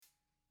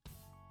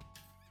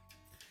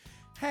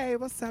Hey,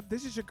 what's up?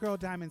 This is your girl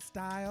Diamond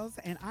Styles,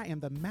 and I am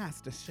the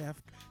master chef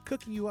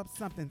cooking you up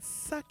something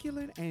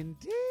succulent and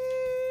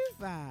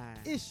divine.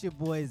 It's your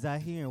boys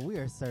out here, and we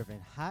are serving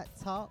hot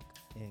talk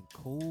and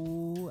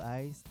cool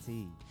iced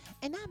tea.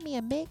 And I'm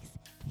Mia Mix,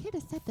 here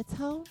to set the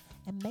tone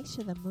and make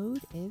sure the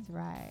mood is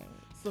right.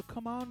 So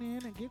come on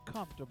in and get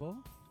comfortable.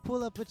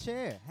 Pull up a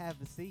chair,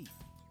 have a seat.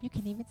 You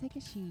can even take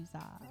your shoes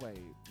off. Wait,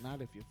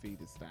 not if your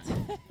feet is stank.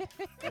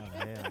 Oh,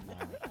 hell no.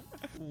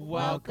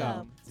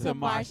 Welcome to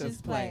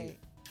Marsha's Plate.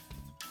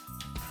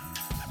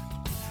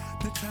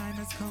 The time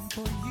has come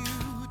for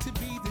you to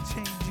be the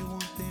change you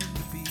want them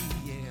to be,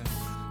 yeah.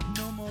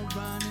 No more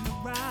running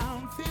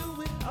around filled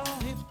with all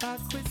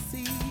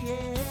hypocrisy,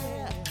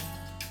 yeah.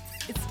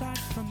 It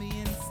starts from the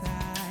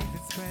inside,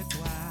 it spreads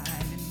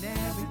wide, and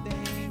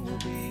everything will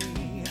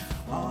be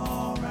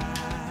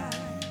alright.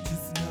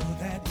 Just know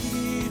that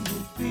it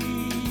will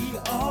be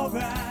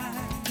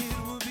alright. It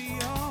will be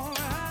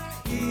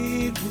alright.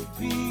 It will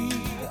be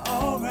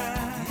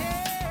alright.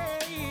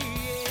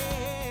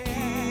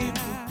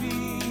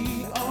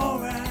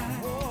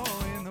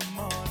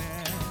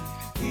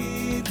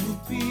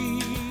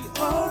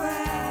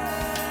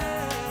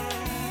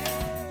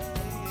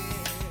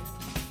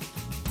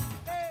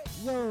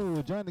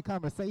 Yo, join the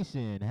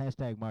conversation.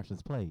 Hashtag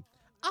Marsha's Plate.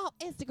 On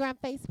Instagram,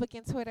 Facebook,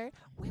 and Twitter,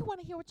 we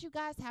want to hear what you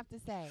guys have to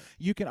say.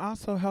 You can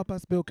also help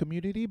us build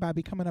community by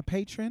becoming a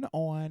patron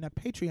on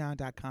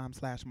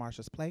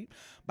patreon.com/Marsha'sPlate.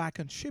 By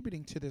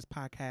contributing to this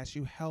podcast,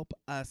 you help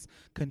us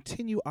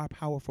continue our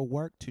powerful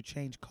work to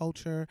change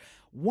culture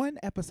one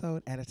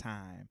episode at a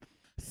time.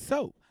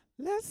 So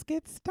let's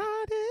get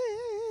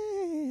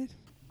started.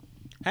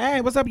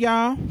 Hey, what's up,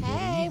 y'all?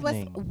 Hey,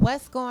 evening.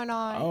 what's going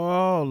on?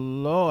 Oh,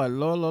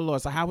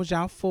 Lord. So how was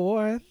y'all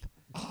 4th?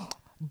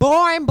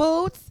 Boring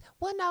boots.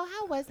 Well, no,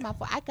 how was my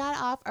I got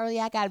off early.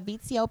 I got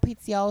VTO,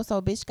 PTO,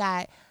 so bitch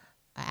got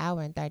an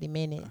hour and 30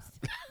 minutes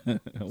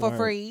for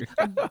free.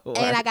 And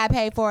I got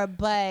paid for it,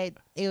 but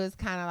it was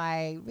kind of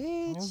like,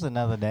 bitch. It was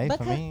another day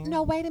for me.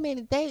 No, wait a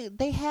minute.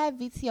 They had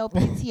VTO,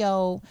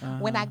 PTO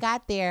when I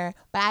got there,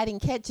 but I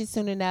didn't catch it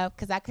soon enough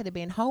because I could have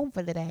been home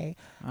for the day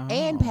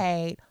and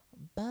paid.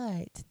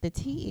 But the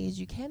T is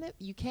you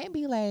can't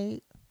be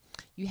late.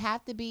 You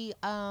have to be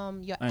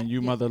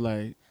mother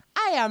late.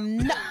 I am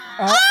not.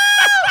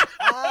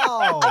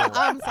 Oh.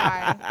 I'm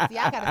sorry. See,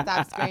 I gotta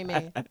stop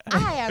screaming.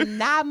 I am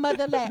not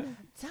mother late.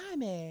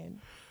 Diamond.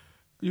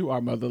 You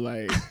are mother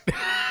late.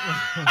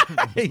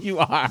 You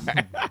are.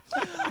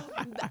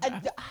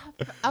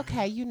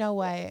 Okay, you know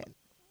what?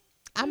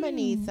 I'm gonna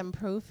need some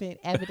proof and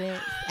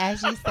evidence,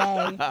 as you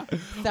say.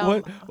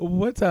 So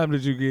What time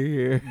did you get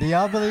here? Do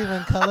y'all believe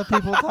in color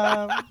people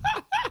time?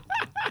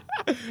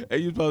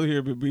 And you supposed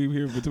to be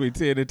here between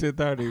 10 and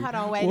 10:30. Hold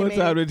on, wait a What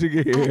minute. time did you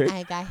get here?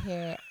 I got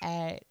here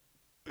at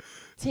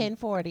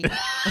 10:40.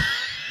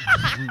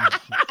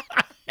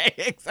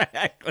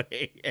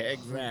 Exactly.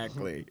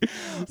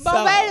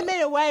 But wait a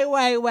minute,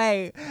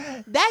 wait.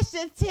 That's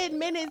just 10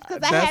 minutes because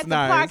I That's had to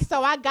nice. park,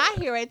 so I got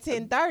here at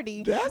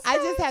 10:30. That's I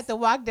just had to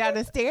walk down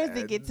the stairs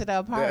to get to the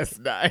apartment.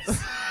 That's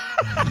nice.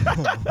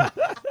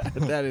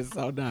 That is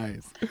so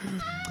nice.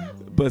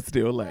 But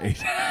still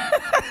late.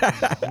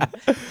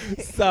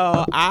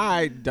 So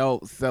I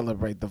don't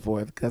celebrate the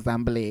 4th because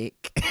I'm black.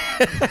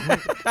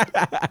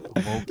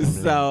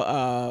 So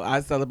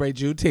I celebrate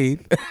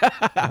Juneteenth,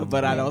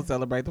 but I don't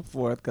celebrate the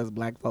 4th because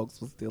black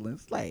folks were still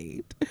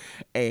enslaved.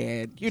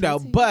 And,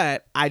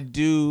 but I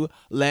do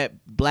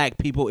let black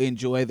people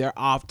enjoy their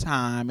off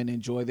time and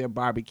enjoy their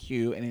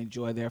barbecue and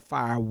enjoy their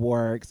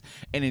fireworks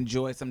and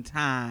enjoy some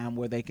time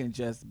where they can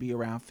just be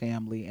around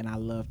family. And I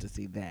love to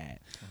see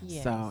that.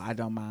 Yes. So I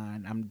don't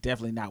mind. I'm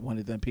definitely not one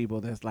of them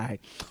people that's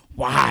like,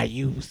 why are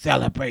you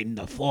celebrating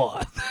the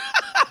 4th?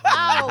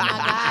 Oh my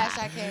gosh,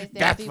 I can't stand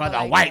That's people for the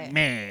like white that.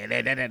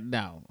 man.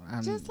 No.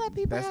 Just let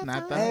people that's have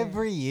not time.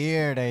 Every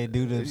year they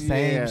do the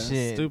same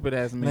shit. Stupid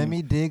ass me. Let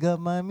me dig up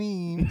my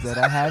memes that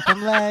I had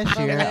from last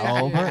year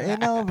over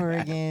and over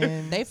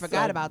again. They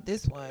forgot about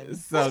this one.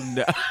 So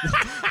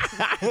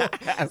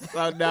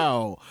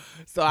no.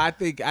 So I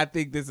think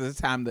this is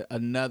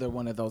another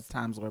one of those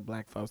times where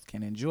black folks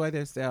can enjoy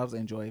themselves,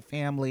 enjoy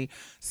family.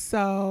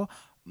 So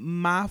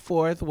my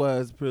 4th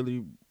was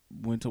really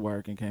went to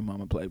work and came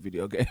home and played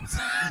video games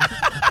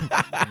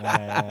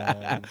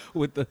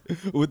with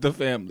the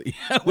family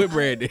with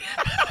Brandy.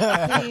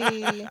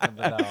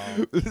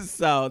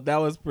 So that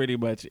was pretty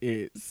much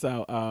it.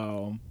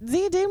 So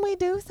Didn't we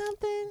do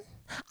something?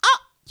 Oh,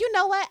 you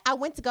know what?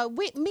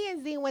 Me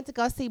and Z went to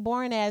go see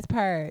Boring Ass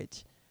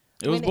Purge.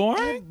 it was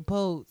boring.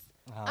 Boots.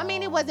 I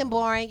mean, it wasn't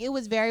boring. It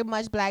was very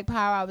much Black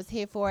Power. I was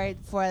here for it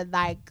for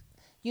like,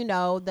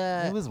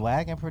 It was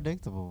whack and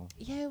predictable.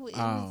 Yeah, it was.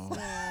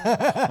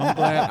 I'm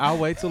glad. I'll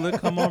wait till it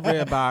come on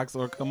Redbox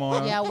or come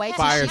on wait till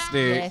Fire she-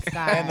 Stick. Yes, In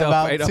guys. No,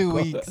 about wait, 2 no.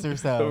 weeks or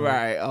so.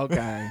 Right.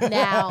 Okay.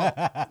 Now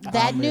that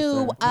I'll miss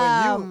new her.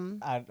 I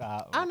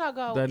don't know.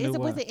 Go. That new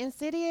Was what? it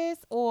Insidious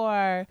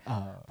or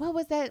what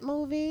was that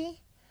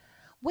movie?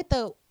 With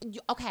the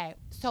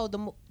so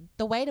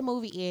the way the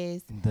movie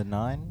is. The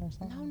Nun or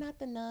something? No, not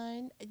the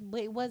Nun.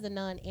 But it was a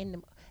nun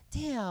in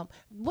Damn.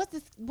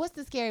 What's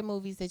the scary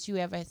movies that you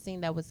ever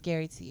seen that was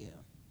scary to you?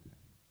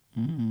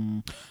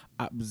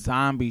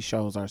 Zombie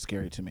shows are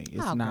scary to me.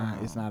 It's Oh, not.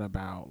 girl. It's not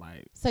about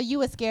like. So you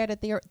was scared of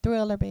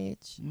Thriller,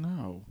 bitch?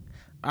 No,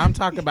 I'm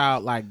talking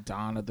about like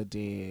Dawn of the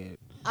Dead.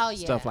 Oh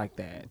yeah. Stuff like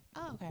that.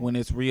 Oh, okay. When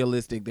it's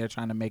realistic, they're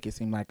trying to make it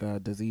seem like a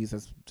disease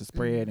has to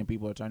spread and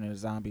people are turning into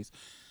zombies.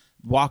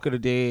 Walking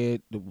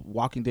Dead,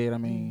 I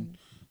mean,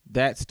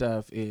 that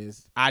stuff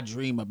is. I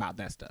dream about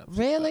that stuff.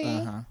 Really?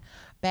 Uh-huh.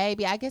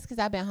 Baby, I guess because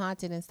I've been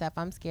haunted and stuff,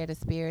 I'm scared of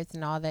spirits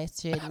and all that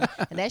shit,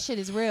 and that shit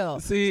is real.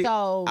 See,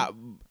 so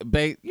I'm, a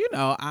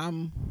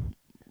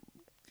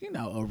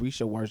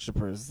Risha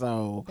worshiper,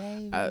 so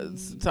baby.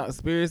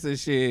 spirits and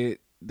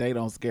shit, they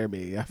don't scare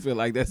me. I feel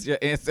like that's your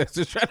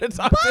ancestors trying to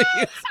talk to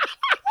you.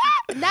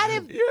 Not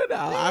if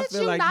I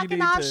feel you like knocking you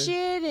need off to.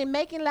 shit and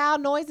making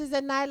loud noises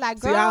at night, like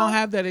girl. See, I don't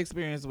have that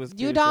experience with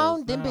You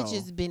spirituals, don't? Them no.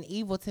 bitches been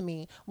evil to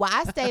me. Well,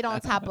 I stayed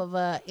on top of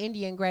a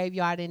Indian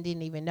graveyard and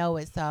didn't even know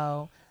it,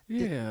 so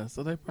Yeah,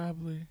 so they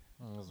probably.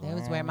 they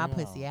was wearing my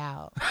pussy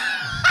out.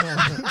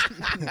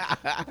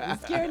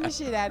 It's scaring the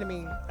shit out of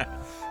me.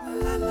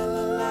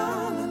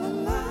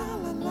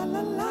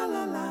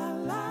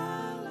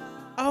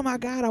 Oh my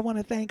God, I want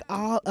to thank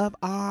all of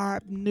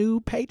our new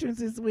patrons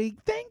this week.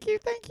 Thank you.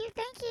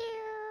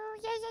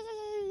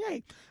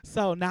 Yay.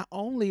 So not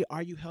only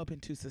are you helping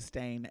to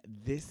sustain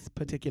this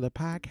particular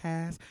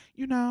podcast,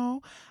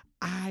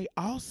 I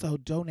also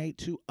donate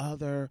to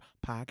other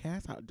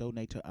podcasts. I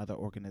donate to other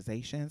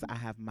organizations. I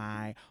have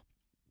my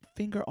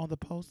finger on the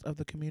pulse of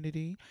the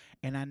community,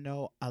 and I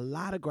know a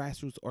lot of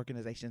grassroots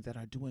organizations that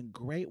are doing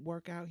great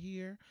work out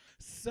here.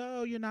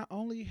 So you're not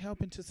only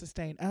helping to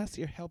sustain us,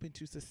 you're helping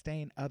to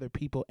sustain other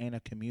people in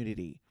a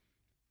community,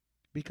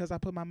 because I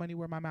put my money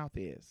where my mouth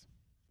is.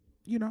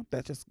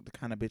 That's just the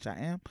kind of bitch I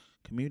am.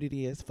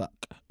 Community as fuck.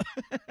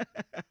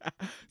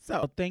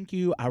 So thank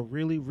you. I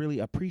really, really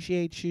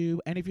appreciate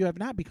you. And if you have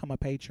not become a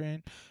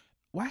patron,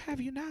 why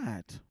have you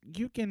not?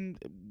 You can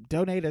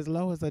donate as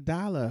low as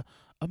 $1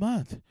 a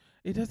month.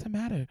 It doesn't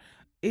matter.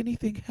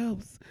 Anything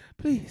helps.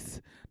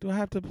 Please. Do I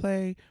have to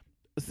play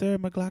Sarah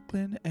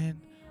McLachlan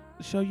and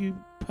show you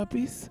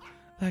puppies?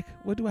 Like,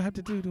 what do I have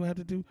to do? Do I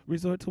have to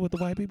resort to what the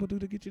white people do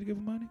to get you to give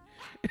them money?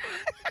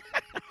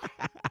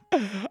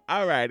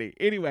 Alrighty.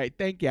 Anyway,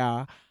 thank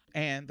y'all.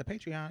 And the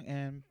Patreon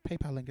and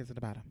PayPal link is at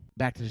the bottom.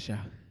 Back to the show.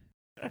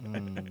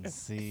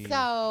 See.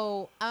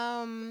 So,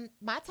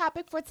 my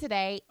topic for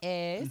today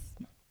is,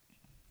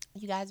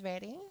 you guys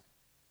ready?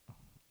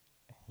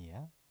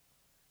 Yeah.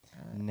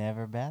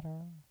 Never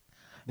better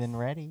than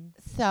ready.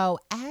 So,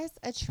 as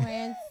a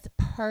trans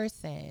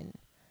person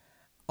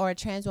or a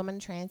trans woman,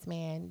 trans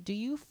man, do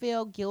you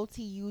feel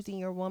guilty using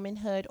your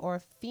womanhood or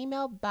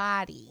female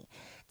body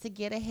to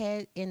get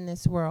ahead in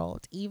this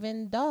world,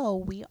 even though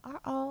we are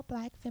all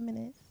Black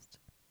feminists?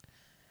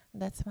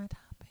 That's my topic.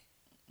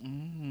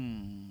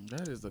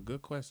 That is a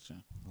good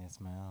question. Yes,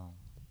 ma'am.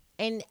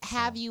 And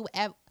have you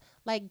ever,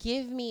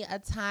 give me a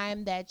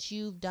time that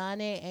you've done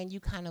it and you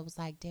kind of was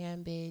like,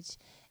 damn, bitch,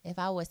 if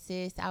I was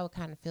cis, I would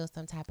kind of feel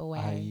some type of way.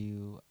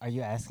 Are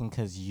you asking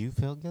because you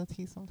feel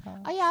guilty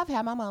sometimes? Oh, yeah, I've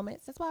had my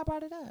moments. That's why I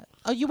brought it up.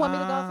 Oh, you want me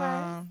to go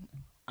first?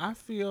 I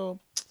feel,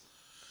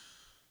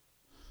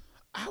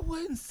 I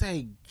wouldn't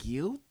say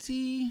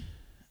guilty.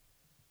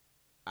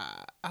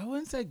 I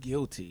wouldn't say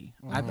guilty.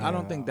 I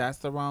don't think that's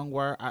the wrong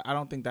word. I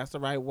don't think that's the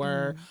right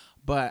word.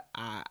 But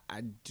I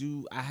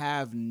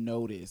have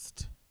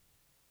noticed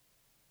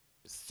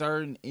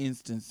certain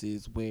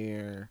instances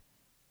where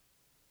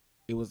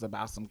it was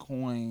about some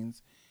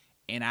coins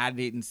and I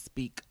didn't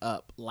speak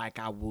up like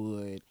I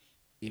would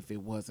if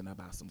it wasn't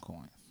about some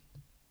coins.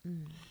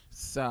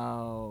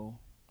 So,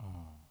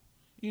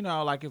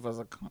 like if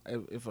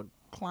a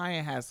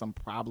client has some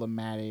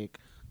problematic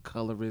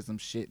colorism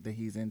shit that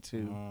he's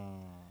into,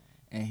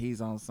 and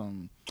he's on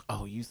some,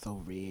 oh, you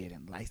so red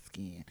and light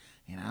skinned,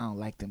 and I don't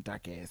like them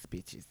dark ass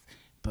bitches,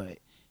 but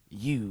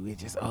you, it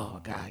just, oh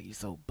God, you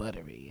so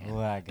buttery, and,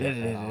 I get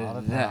that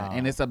all the time.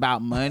 and it's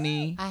about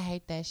money, I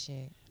hate that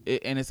shit.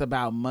 and it's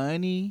about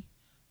money.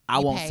 I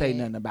You won't pay say it.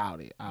 nothing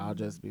about it. I'll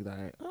just be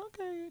like,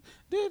 okay,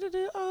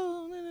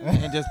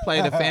 and just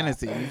play the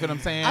fantasy. You feel what I'm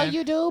saying? Oh,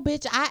 you do,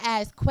 bitch? I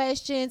ask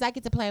questions. I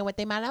get to play with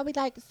their mind. I'll be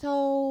like,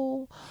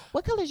 so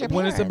what color is your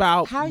when parents? it's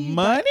about How are you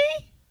money?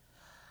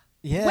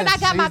 Yes, when I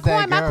got my she's that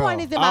coin, my girl. coin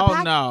is in my Oh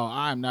pocket. no,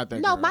 I'm not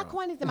that No, girl. my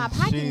coin is in my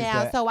pocket She's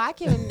now, that- so I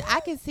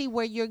can see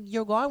where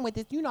you're going with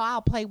this.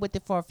 I'll play with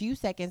it for a few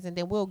seconds, and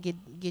then we'll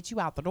get you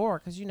out the door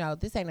because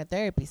this ain't a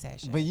therapy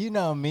session. But you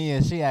know me,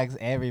 and she asks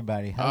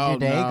everybody, how's your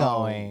day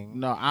going?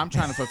 No, I'm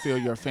trying to fulfill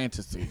your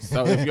fantasy.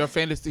 So if your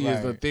fantasy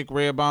is a Right. thick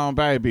red bone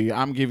baby,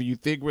 I'm giving you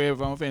thick red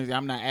bone fantasy.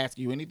 I'm not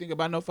asking you anything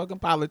about no fucking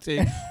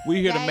politics.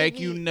 We here to make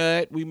you Baby.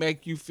 nut. We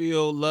make you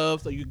feel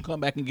love so you can come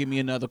back and give me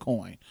another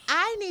coin.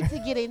 I need to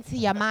get into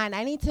your mind.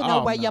 I need to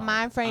know Oh, where your no.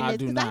 mind frame I is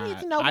do because I need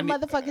not. to know I what need-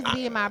 motherfuckers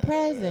be in my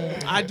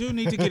presence. I do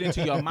need to get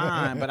into your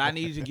mind, but I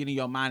need you to get in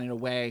your mind in a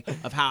way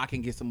of how I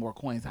can get some more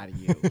coins out of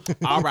you.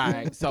 All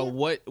right. So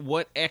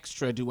what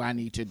extra do I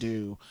need to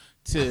do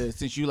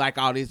since you like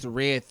all this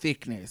red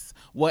thickness,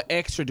 what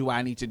extra do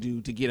I need to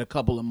do to get a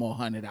couple of more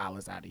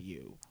 $100 out of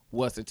you?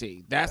 What's the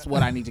tea? That's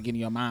what I need to get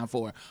in your mind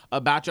for.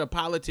 About your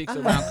politics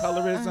around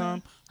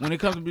colorism, when it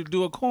comes to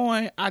do a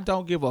coin, I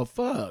don't give a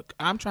fuck.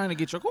 I'm trying to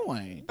get your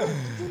coin.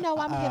 You know,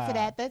 I'm here for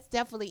that. That's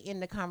definitely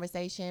in the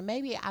conversation.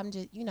 Maybe I'm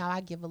just,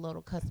 I give a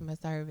little customer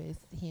service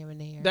here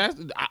and there.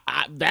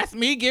 That's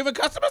me giving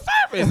customer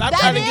service. I'm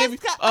trying to give you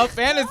a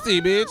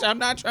fantasy, bitch. I'm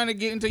not trying to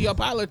get into your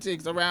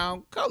politics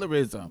around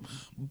colorism.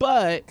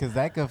 But because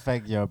that could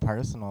affect your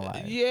personal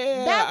life.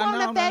 yeah, that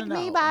won't affect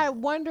me by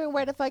wondering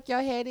where the fuck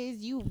your head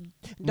is. You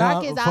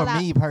dark as all for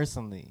me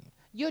personally.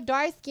 You're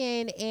dark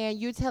skinned and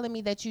you're telling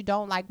me that you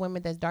don't like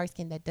women that's dark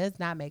skinned. That does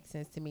not make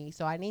sense to me.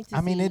 So I need to.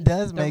 It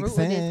does the make root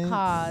sense. Of this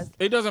cause.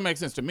 It doesn't make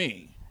sense to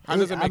me. How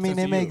does it make sense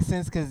to it you? makes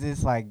sense because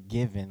it's like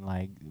given,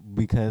 like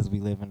because we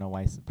live in a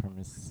white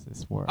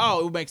supremacist world.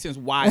 Oh, it makes sense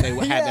why they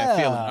would have that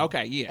feeling.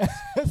 Okay, yes.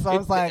 So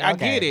it's like I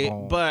get it,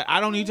 but I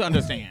don't need to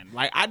understand.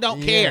 Like I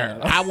don't care.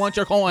 I want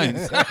your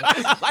coins.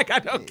 Like I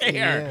don't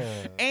care.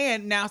 Yeah.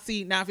 And now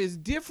if it's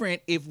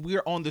different, if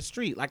we're on the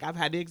street, like I've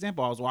had the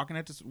example. I was walking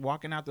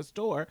out the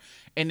store,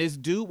 and this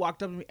dude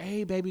walked up to me,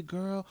 "Hey, baby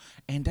girl,"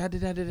 and da da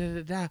da da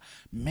da da.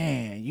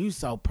 Man, you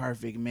so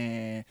perfect,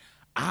 man.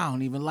 I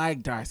don't even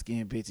like dark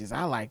skinned bitches.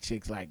 I like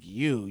chicks like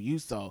you. Your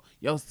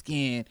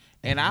skin.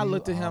 And I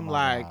looked at him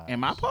like,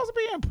 am I supposed to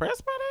be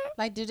impressed by that?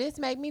 Like, do this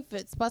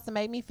supposed to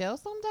make me feel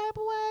some type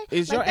of way?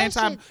 Is like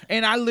your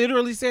and I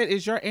literally said,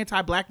 is your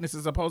anti-blackness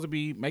is supposed to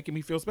be making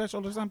me feel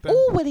special or something?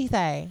 Ooh, what'd he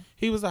say?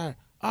 He was like,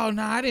 oh,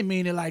 no, I didn't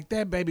mean it like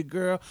that, baby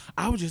girl.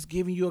 I was just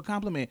giving you a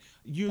compliment.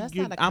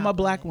 I'm a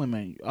black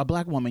woman.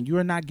 You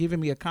are not giving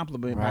me a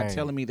compliment by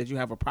telling me that you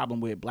have a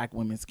problem with black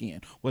women's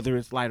skin, whether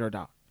it's light or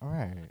dark. All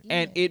right.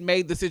 And it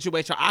made the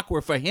situation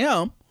awkward for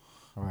him.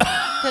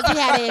 Because he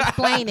had to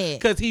explain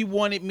it. Because he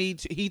wanted me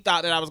to, he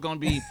thought that I was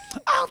going to be,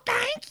 oh,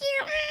 thank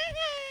you.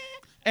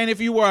 And if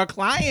you were a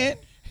client,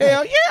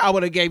 hell yeah, I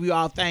would have gave you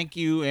all thank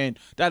you and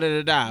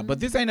da-da-da-da. Mm-hmm.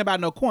 But this ain't about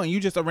no coin. You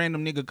just a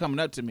random nigga coming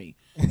up to me.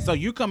 So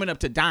you coming up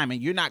to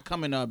Diamond. You're not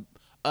coming up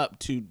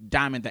to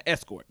Diamond the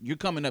escort. You're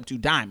coming up to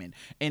Diamond.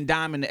 And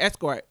Diamond the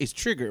escort is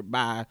triggered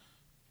by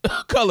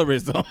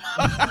colorism.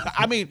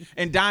 I mean,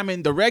 and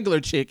Diamond the regular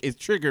chick is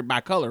triggered by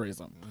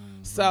colorism.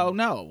 Mm-hmm. So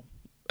no.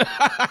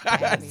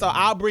 So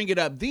I'll bring it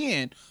up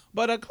then.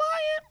 But a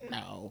client,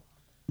 no.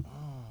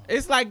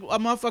 It's like a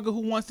motherfucker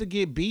who wants to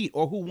get beat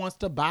or who wants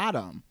to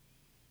bottom.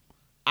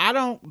 I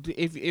don't.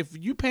 If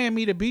you paying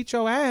me to beat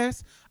your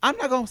ass, I'm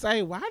not gonna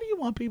say, why do you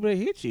want people to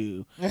hit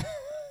you?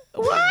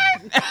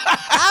 What?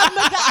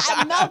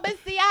 No, but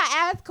see,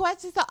 I ask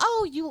questions. So,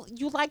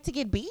 you like to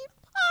get beat?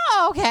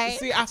 Oh, okay.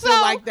 See, I feel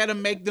like that'll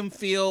make them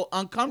feel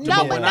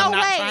uncomfortable. No, but I'm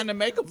not trying to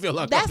make them feel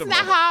uncomfortable.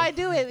 That's not how I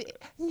do it.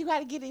 You got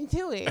to get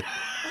into it.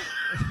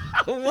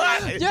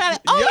 What?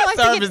 Your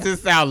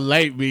services sound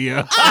late,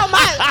 Mia.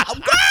 Oh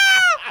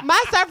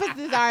my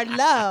services are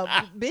love,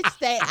 bitch.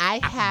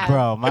 I have.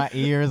 Bro, my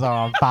ears are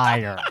on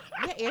fire.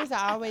 Your ears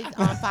are always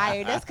on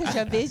fire. That's because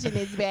your vision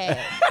is bad.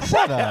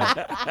 Shut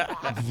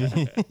up.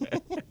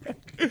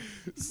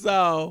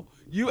 So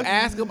you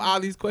ask them all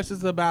these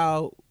questions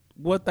about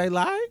what they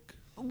like?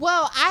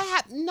 Well,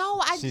 I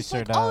She just sure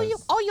like, does. you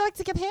like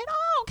to get hit?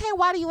 Oh, okay.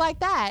 Why do you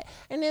like that?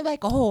 And they're like,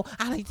 oh,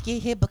 I like to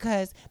get hit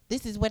because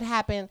this is what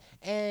happened.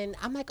 And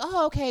I'm like,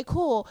 oh, okay,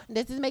 cool.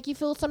 Does this make you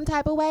feel some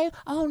type of way?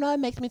 Oh, no,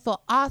 it makes me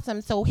feel awesome.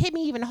 So hit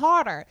me even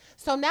harder.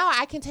 So now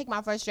I can take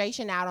my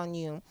frustration out on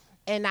you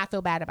and not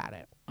feel bad about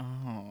it.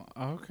 Oh,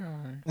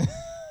 okay.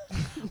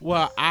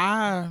 Well,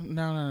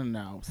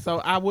 no. So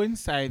I wouldn't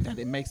say that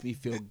it makes me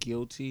feel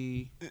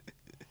guilty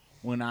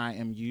when I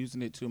am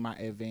using it to my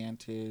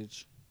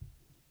advantage.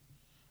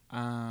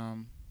 I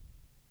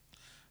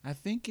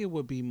think it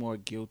would be more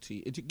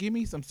guilty. Give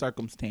me some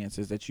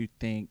circumstances that you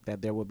think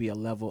that there would be a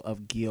level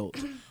of guilt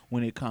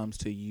when it comes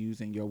to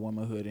using your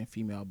womanhood and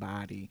female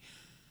body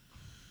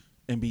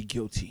and be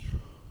guilty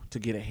to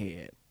get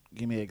ahead.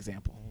 Give me an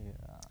example.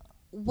 Yeah.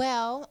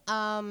 Well,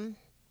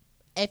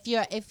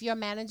 if your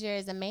manager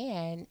is a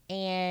man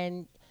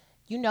and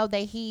you know that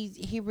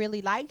he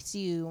really likes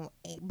you,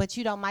 but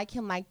you don't like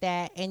him like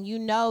that, and you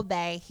know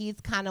that he's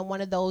kind of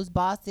one of those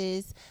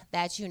bosses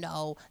that,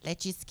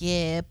 let you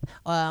skip,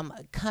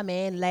 come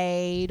in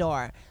late,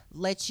 or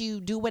let you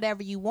do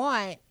whatever you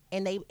want,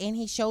 and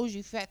he shows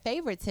you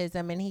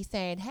favoritism, and he's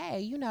saying,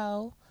 hey,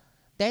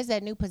 there's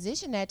that new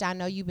position that I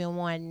know you've been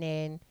wanting,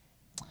 and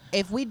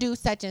if we do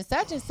such and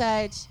such and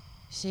such,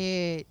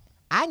 shit,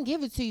 I can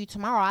give it to you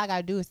tomorrow. All I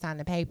gotta do is sign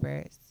the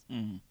papers.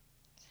 Mm-hmm.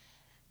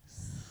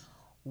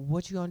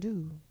 What you gonna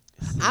do?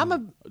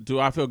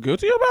 Do I feel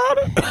guilty about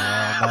it?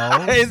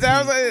 No. Is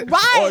that what I'm saying?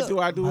 Right. Or do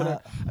I do it?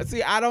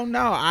 See, I don't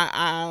know.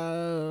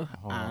 I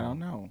don't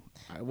know.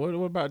 What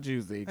about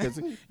you, Z? Because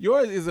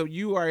yours is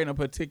you are in a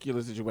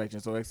particular situation.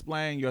 So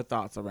explain your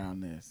thoughts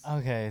around this.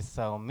 Okay,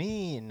 so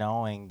me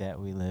knowing that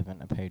we live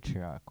in a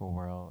patriarchal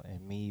world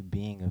and me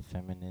being a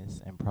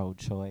feminist and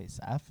pro-choice,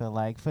 I feel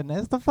like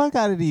finesse the fuck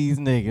out of these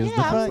niggas. Yeah,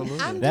 The fuck-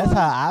 absolutely. That's doing-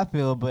 how I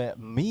feel. But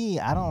me,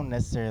 I don't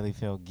necessarily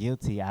feel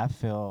guilty. I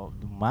feel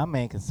my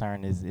main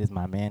concern is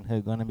my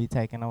manhood going to be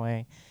taken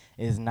away?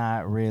 Is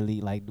not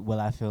really like,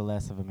 will I feel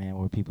less of a man?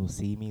 Will people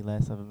see me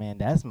less of a man?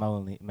 That's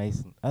mostly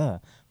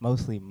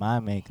my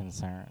main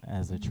concern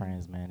as a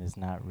trans man. Is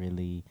not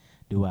really,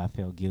 do I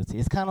feel guilty?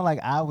 It's kind of like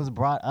I was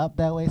brought up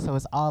that way, so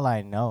it's all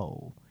I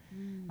know.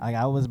 Like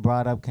I was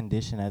brought up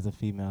conditioned as a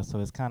female, so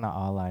it's kind of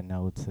all I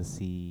know to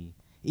see.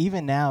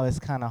 Even now, it's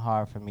kind of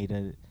hard for me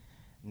to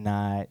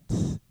not.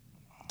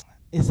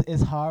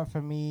 It's hard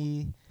for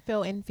me.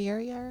 Feel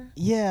inferior.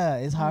 Yeah,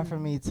 it's hard for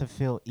me to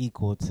feel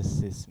equal to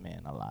cis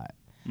men a lot.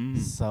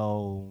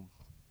 So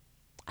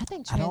I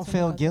think I don't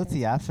feel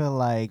guilty. I feel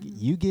like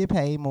you get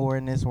paid more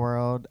in this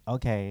world.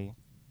 Okay,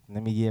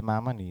 let me get my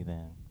money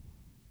then.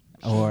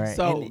 Or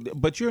So,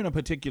 but you're in a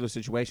particular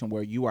situation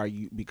where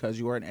because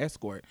you are an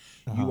escort,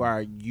 you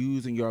are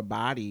using your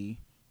body.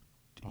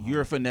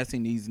 You're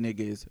finessing these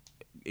niggas,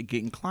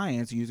 getting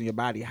clients using your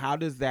body. How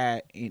does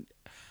that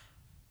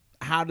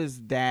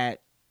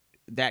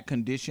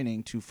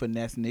conditioning to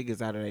finesse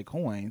niggas out of their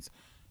coins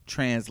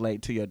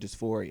translate to your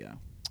dysphoria?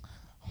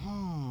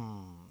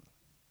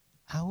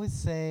 I would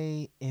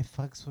say it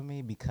fucks with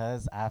me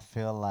because I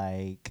feel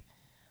like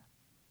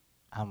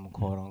I'm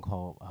quote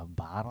unquote a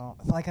bottom.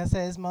 Like I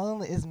said,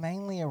 it's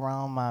mainly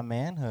around my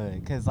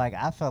manhood. Cause like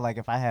I feel like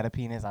if I had a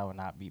penis, I would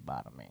not be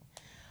bottoming.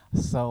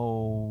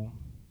 So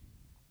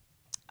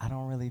I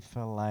don't really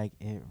feel like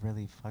it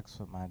really fucks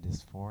with my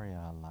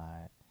dysphoria a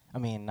lot. I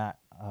mean, not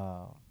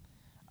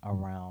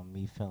around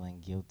me feeling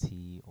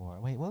guilty or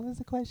wait, what was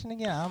the question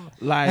again?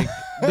 Like,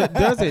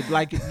 does it,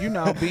 like,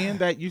 being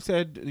that you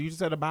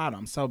said a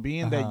bottom, so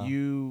being that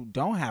you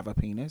don't have a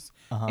penis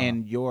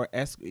and you're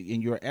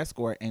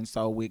escort, and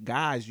so with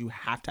guys you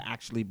have to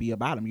actually be a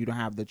bottom. You don't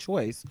have the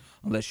choice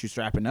unless you're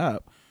strapping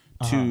up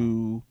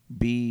to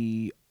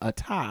be a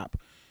top.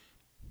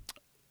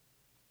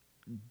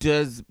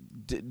 Does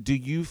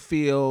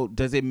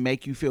it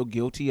make you feel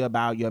guilty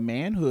about your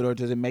manhood, or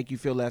does it make you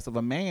feel less of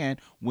a man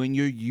when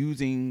you're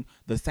using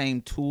the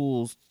same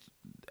tools,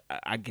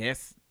 I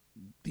guess,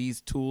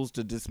 these tools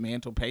to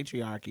dismantle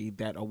patriarchy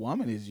that a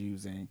woman is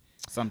using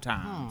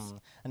sometimes?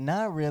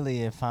 Not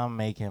really if I'm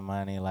making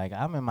money. Like,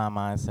 I'm in my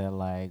mindset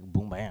like,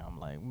 boom, bam.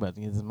 Like, I'm about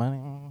to get this money.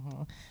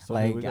 So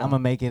like, here we I'm go. going to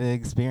make it an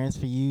experience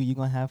for you. You're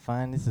going to have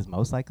fun. This is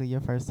most likely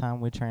your first time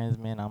with trans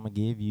men. I'm going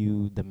to give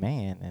you the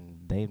man. And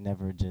they've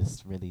never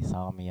just really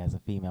saw me as a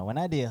female. When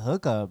I did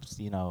hookups,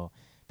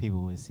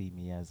 people would see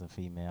me as a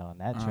female.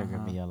 And that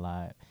triggered me a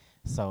lot.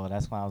 So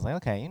that's why I was like,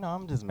 okay,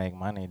 I'm just make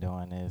money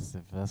doing this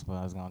if that's what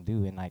I was going to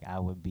do. And, like, I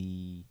would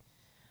be...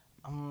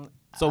 So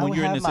I when would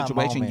you're in have this my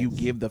situation, you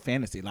moments. give the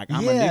fantasy. Like,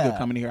 I'm a nigga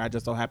coming here, I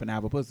just so happen to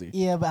have a pussy.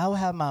 Yeah, but I would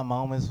have my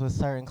moments with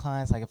certain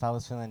clients. Like if I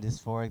was feeling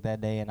dysphoric that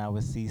day and I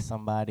would see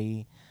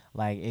somebody,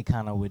 like it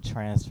kind of would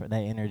transfer, that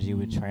energy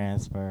would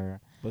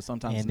transfer. But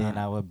sometimes and not. then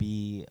I would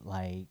be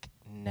like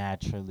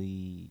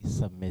naturally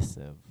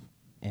submissive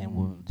and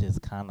would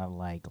just kind of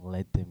like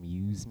let them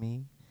use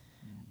me.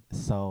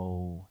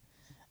 So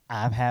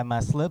I've had my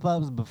slip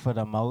ups, but for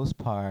the most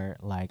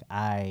part, like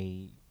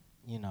I,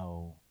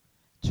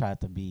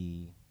 tried to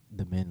be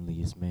the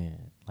manliest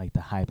man, like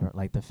the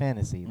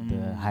fantasy,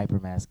 the hyper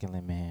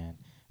masculine man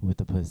with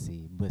the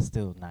pussy, but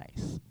still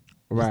nice.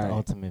 Right. It's the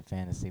ultimate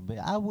fantasy. But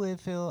I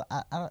would feel,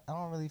 I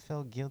don't really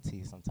feel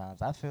guilty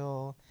sometimes. I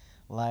feel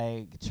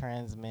like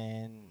trans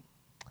men,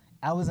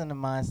 I was in the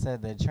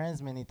mindset that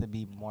trans men need to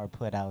be more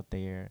put out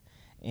there.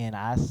 And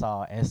I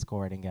saw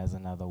escorting as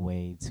another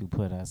way to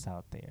put us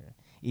out there.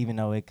 Even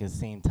though it could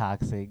seem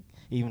toxic,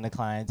 even the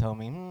client told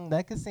me,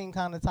 that could seem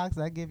kind of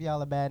toxic. I give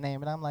y'all a bad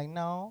name. And I'm like,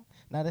 no,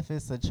 not if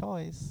it's a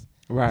choice.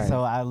 Right.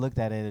 So I looked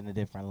at it in a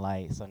different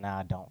light. So now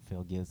I don't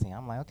feel guilty.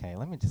 I'm like, okay,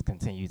 let me just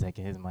continue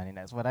taking his money. And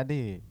that's what I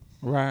did.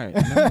 Right.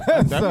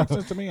 That makes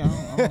sense to me. I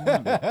don't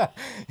mind it.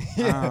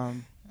 Yeah.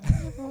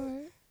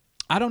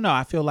 I don't know.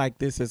 I feel like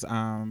this is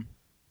I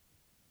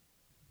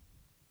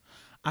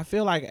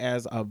feel like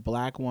as a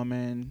black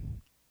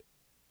woman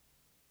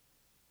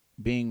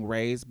being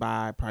raised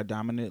by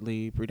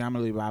predominantly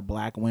by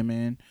black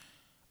women,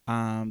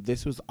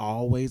 this was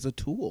always a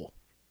tool.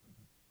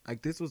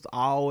 Like this was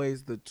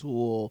always the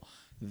tool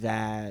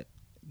that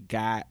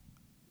got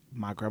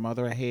my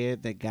grandmother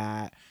ahead, that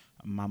got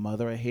my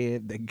mother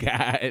ahead, that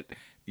got,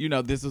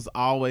 this was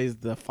always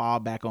the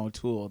fallback on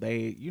tool.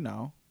 They,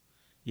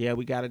 yeah,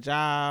 we got a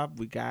job,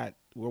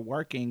 we're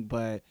working,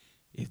 but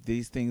if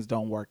these things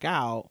don't work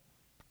out,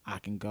 I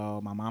can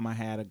go. My mama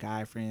had a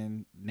guy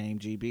friend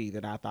named GB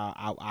that I thought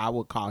I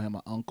would call him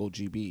an Uncle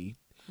GB,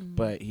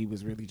 but he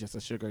was really just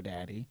a sugar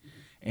daddy.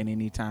 And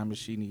anytime that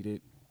she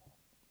needed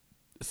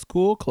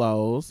school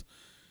clothes,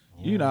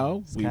 we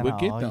would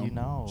get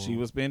them. She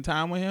would spend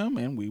time with him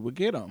and we would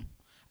get them.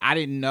 I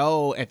didn't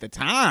know at the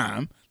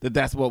time that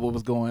that's what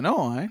was going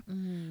on.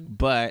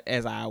 But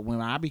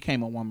when I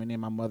became a woman and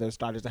my mother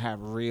started to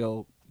have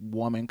real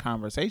woman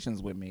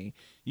conversations with me,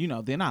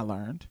 then I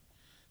learned.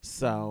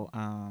 So,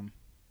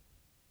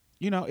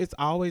 it's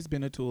always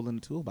been a tool in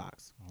the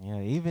toolbox. Yeah,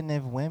 even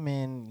if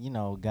women,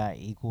 got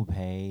equal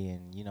pay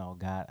and,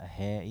 got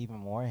ahead, even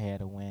more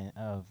ahead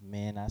of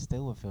men, I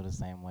still would feel the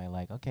same way.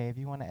 Like, okay, if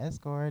you want to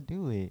escort,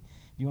 do it.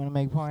 If you want to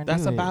make porn,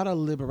 That's do about it. a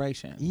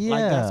liberation. Yeah.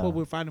 Like, that's what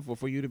we're fighting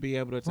for you to be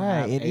able to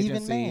have Right, and even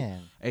agency,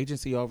 man.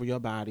 agency over your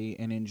body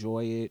and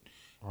enjoy it.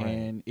 Right.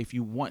 And if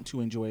you want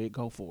to enjoy it,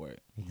 go for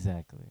it.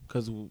 Exactly.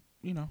 Because,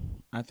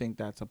 I think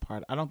that's a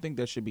part. I don't think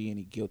there should be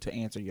any guilt to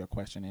answer your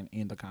question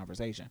in the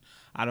conversation.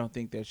 I don't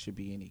think there should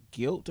be any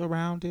guilt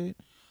around it.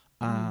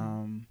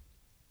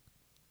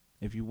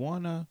 If you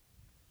want to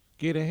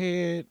get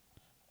ahead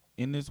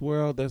in this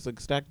world that's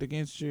stacked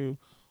against you,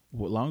 as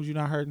long as you're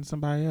not hurting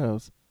somebody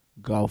else,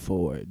 go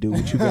for it. Do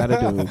what you got to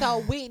do. So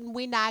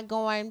we not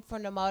going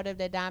from the motive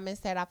that Diamond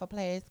set off a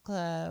Players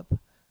Club.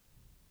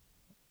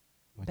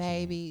 What you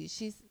Baby,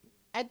 she's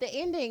at the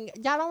ending.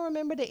 Y'all don't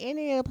remember the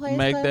ending of the Players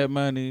Make Club? that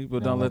money,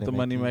 but don't let the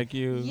money make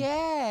you.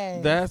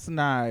 Yes. That's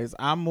nice.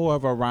 I'm more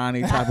of a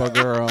Ronnie type of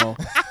girl.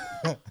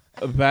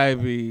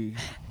 Baby,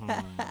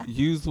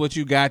 use what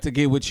you got to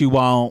get what you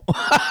want.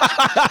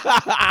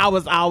 I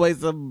was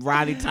always a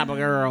Ronnie type of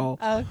girl.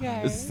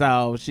 Okay.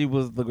 So she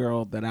was the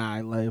girl that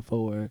I lay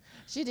for.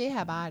 She did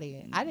have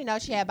body. I didn't know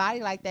she had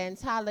body like that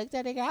until I looked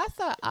at it. I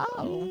said,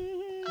 "Oh,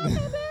 okay,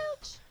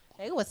 bitch."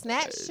 It was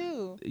snatched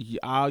too.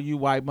 All you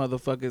white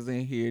motherfuckers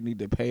in here need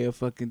to pay a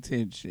fucking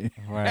attention.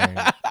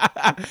 Right.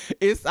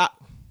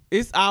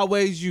 It's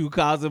always you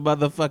causing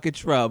motherfucking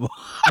trouble.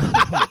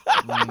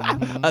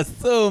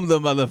 Assume the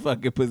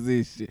motherfucking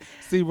position.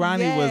 See,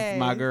 Ronnie was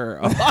my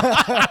girl. Ronnie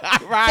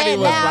Say it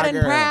was loud my and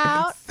girl.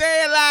 proud.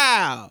 Say it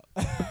loud.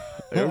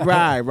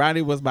 Right.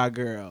 Ronnie was my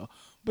girl.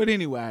 But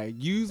anyway,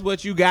 use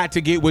what you got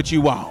to get what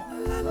you want.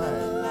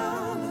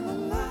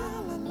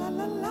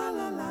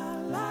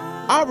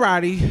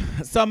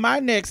 Alrighty. So my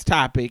next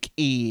topic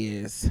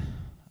is,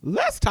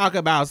 let's talk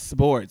about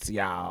sports,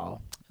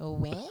 y'all.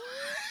 When?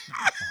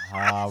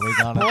 We're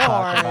gonna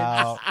talk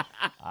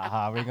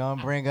about. We're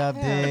gonna bring up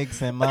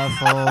dicks and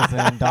muscles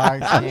and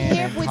dark skin. I'm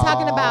here if we're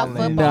talking about and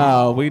tall and-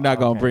 football. No, we're not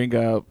gonna Okay. bring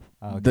up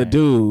the Okay.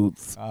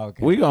 dudes.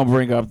 Okay. We're gonna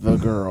bring up the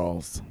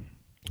girls.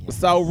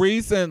 So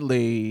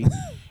recently,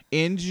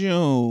 in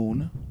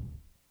June,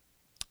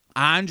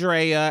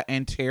 Andrea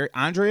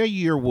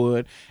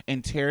Yearwood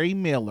and Terry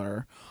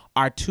Miller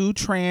are two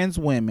trans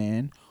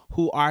women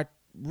who are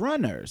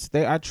runners.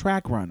 They are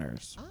track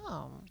runners.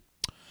 Oh.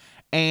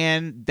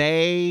 And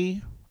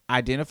they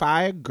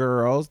identify as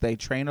girls. They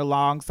train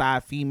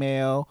alongside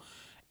female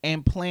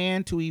and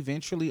plan to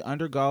eventually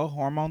undergo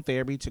hormone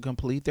therapy to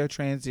complete their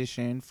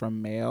transition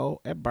from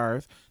male at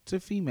birth to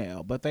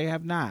female, but they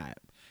have not.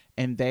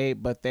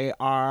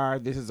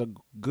 This is a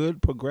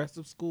good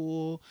progressive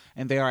school,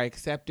 and they are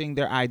accepting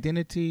their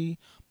identity,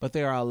 but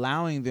they are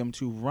allowing them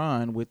to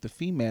run with the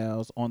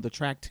females on the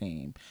track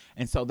team.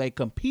 And so they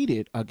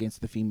competed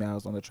against the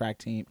females on the track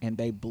team, and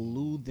they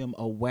blew them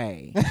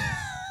away.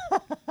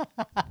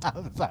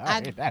 I'm sorry.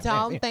 I that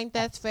don't made me- think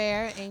that's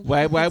fair. And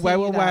Wait. though.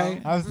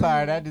 I'm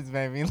sorry. That just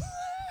made me.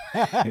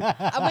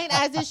 I mean,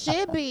 as it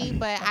should be,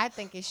 but I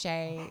think it's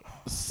shade.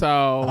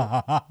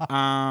 So,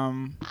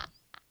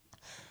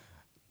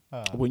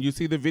 when you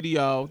see the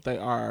video, they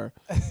are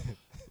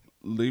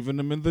leaving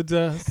them in the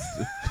dust.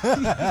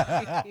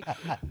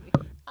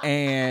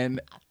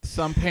 And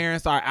some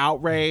parents are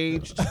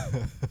outraged.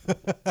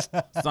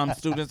 Some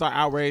students are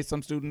outraged.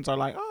 Some students are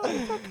like, "Oh,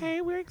 it's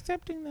okay. We're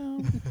accepting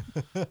them."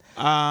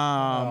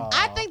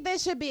 I think they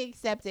should be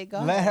accepted. Go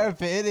Let ahead. her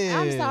finish.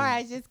 I'm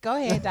sorry. Just go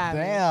ahead,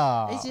 Diamond.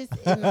 Damn. It's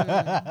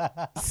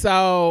just.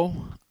 So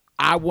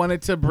I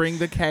wanted to bring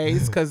the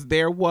case because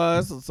there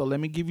was. So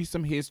let me give you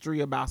some history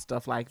about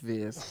stuff like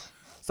this.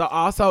 So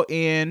also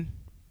to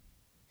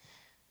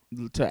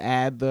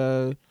add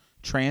the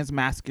trans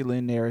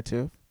masculine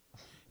narrative,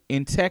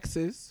 in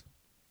Texas,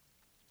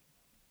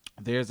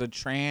 there's a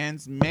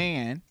trans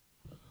man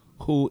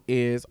who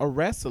is a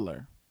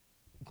wrestler.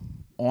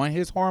 On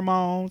his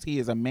hormones, he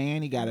is a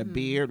man. He got a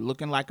beard,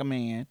 looking like a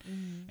man.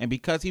 And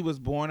because he was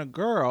born a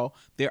girl,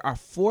 they are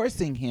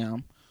forcing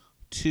him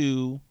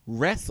to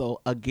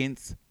wrestle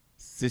against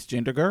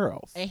cisgender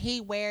girls. And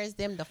he wears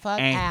them the fuck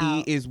And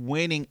out. he is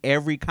winning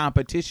every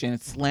competition,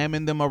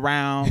 slamming them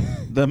around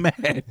the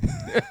mat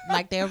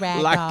like they're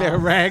rag like dolls. they're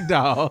rag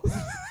dolls.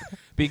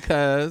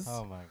 Because,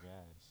 Oh my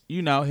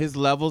gosh. his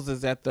levels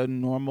is at the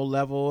normal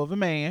level of a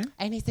man.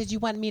 And he said, "You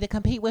wanted me to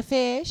compete with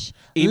fish?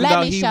 Even Let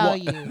though me he show wa-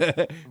 you."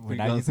 We're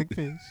not using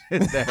fish.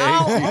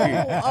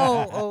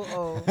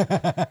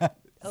 Oh.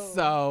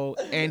 So,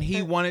 and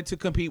he wanted to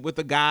compete with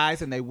the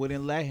guys and they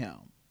wouldn't let him.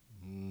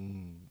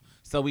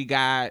 So we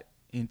got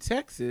in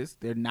Texas,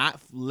 they're not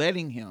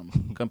letting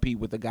him compete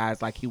with the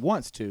guys like he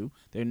wants to.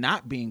 They're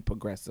not being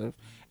progressive.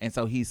 And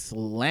so he's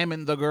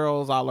slamming the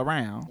girls all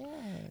around. Yes.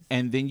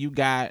 And then you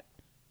got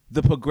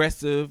the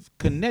progressive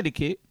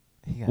Connecticut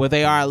where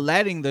they are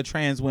letting the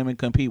trans women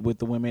compete with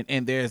the women,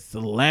 and they're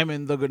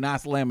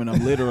not slamming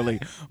them literally,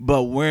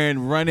 but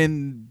wearing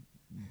running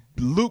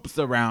loops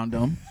around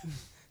them.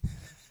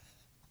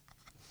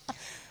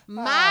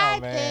 My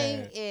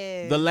thing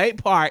is The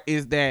late part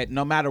is that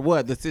no matter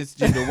what, the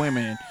cisgender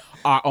women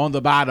are on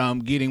the bottom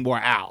getting more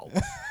out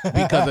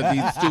because of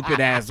these stupid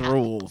ass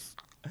rules.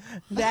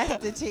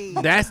 that's the tea.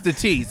 That's the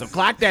tea. So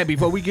clock that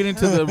before we get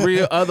into the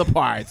real other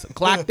parts.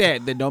 Clock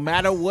that no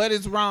matter what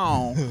is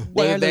wrong,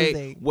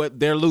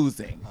 they're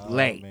losing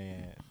late.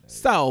 Man.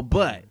 So,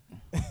 but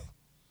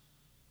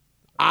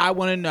I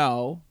want to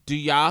know, do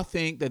y'all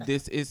think that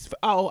this is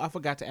I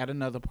forgot to add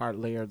another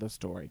layer of the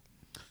story.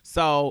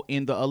 So,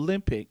 in the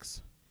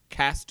Olympics,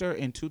 Caster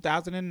in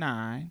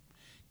 2009,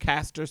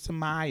 Caster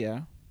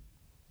Simeon,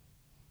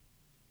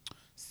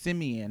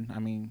 I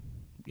mean,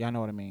 y'all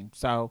know what I mean.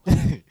 So,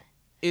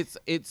 it's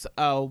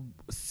a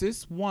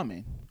cis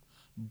woman,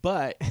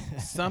 but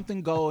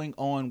something going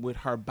on with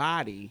her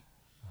body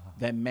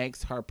that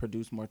makes her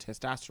produce more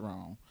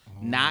testosterone.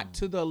 Not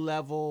to the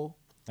level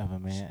of a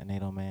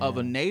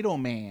NATO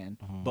man,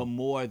 but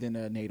more than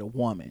a NATO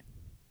woman.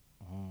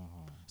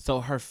 So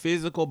her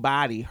physical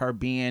body, her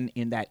being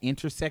in that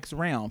intersex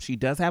realm, she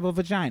does have a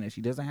vagina.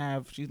 She's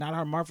not a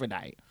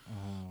hermaphrodite.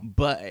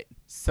 But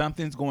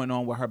something's going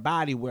on with her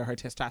body where her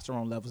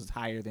testosterone levels is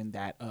higher than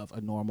that of a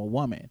normal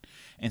woman.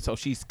 And so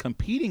she's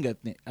competing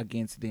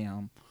against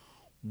them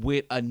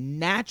with a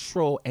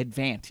natural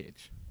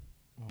advantage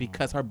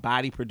because her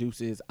body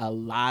produces a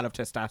lot of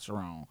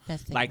testosterone.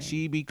 Like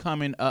she be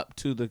coming up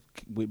to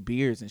with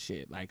beards and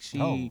shit. Like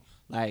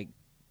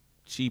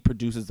she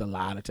produces a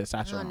lot of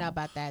testosterone. I don't know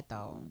about that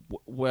though.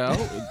 Well,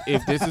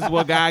 if this is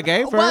what God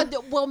gave her,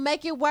 we'll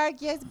make it work.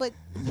 Yes, but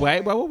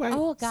wait.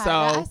 Oh God,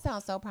 that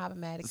sounds so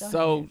problematic. Go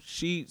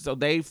ahead. So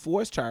they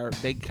forced her.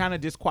 They kind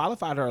of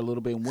disqualified her a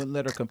little bit and wouldn't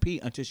let her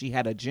compete until she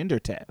had a gender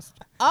test.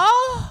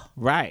 Oh,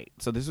 right.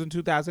 So this was in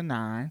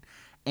 2009,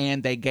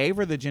 and they gave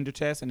her the gender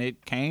test, and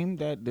it came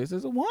that this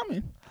is a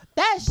woman.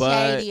 That's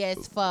shady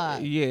as fuck.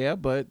 Yeah,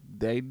 but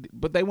they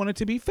wanted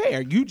to be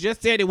fair. You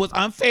just said it was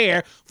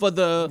unfair for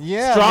the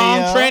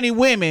strong tranny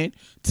women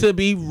to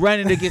be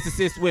running against the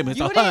cis women.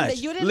 So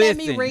you didn't let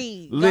me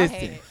read. Listen.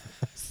 Go ahead.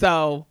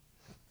 So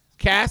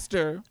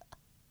Caster,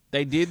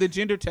 they did the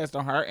gender test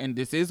on her, and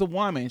this is a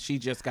woman. She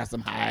just got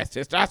some high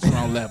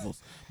testosterone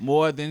levels,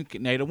 more than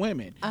Native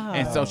women.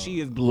 And so she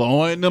is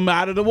blowing them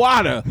out of the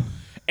water.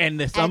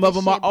 And some of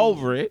them are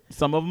over it.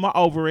 Some of them are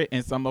over it,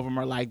 and some of them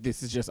are like,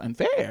 this is just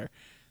unfair.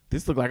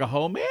 This looked like a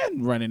whole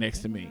man running next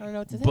to me. I don't know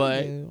what to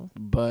tell you.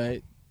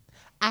 But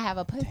I have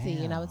a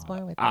pussy and I was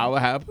born with it. I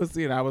have a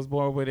pussy and I was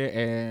born with it.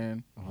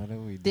 And what do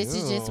we do? This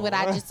is just what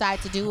I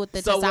decide to do with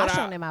the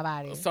testosterone in my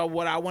body. So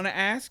what I want to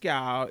ask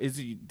y'all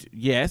is,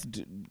 yes,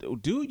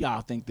 do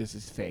y'all think this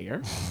is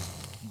fair?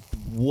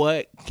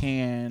 What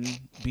can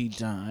be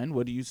done?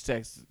 What do you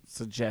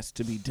suggest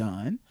to be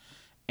done?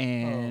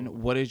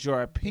 And what is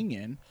your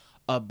opinion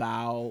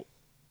about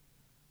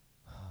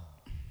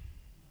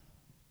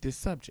this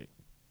subject?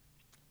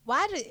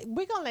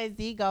 We're gonna let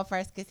Z go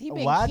first because he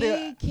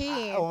been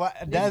kid.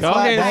 That's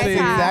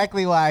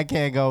exactly why I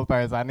can't go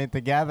first. I need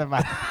to gather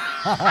my.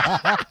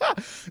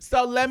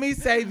 So let me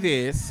say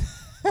this.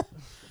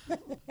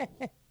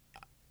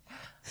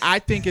 I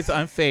think it's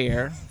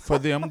unfair for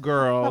them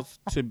girls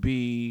to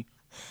be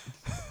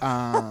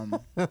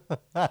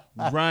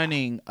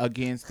running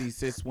against these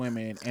cis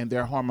women and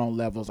their hormone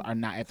levels are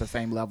not at the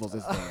same levels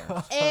as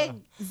theirs.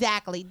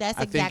 Exactly. That's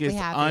I exactly think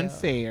it's how I feel.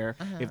 unfair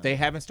if they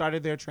haven't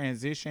started their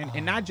transition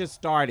and not just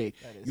started.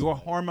 Your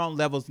hormone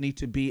levels need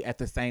to be at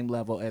the same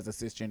level as a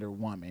cisgender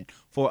woman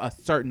for a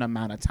certain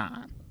amount of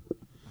time.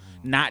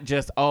 Not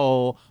just,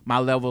 my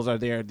levels are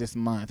there this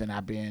month and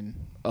I've been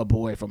a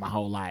boy for my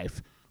whole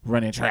life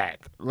running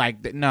track.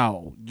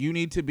 No, you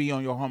need to be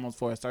on your hormones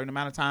for a certain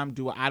amount of time.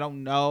 I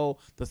don't know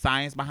the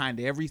science behind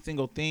every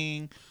single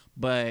thing,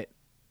 but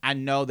I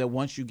know that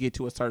once you get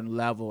to a certain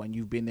level and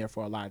you've been there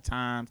for a lot of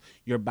times,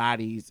 your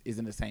body is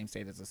in the same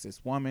state as a cis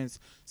woman's.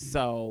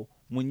 So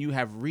when you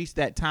have reached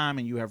that time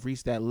and you have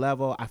reached that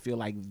level, I feel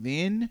like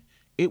then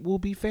it will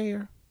be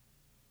fair.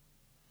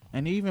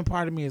 And even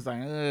part of me is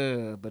like,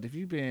 but if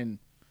you've been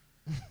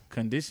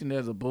conditioned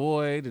as a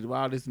boy to do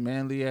all this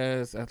manly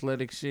ass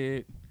athletic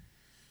shit,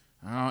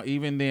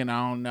 even then,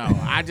 I don't know.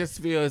 I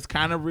just feel it's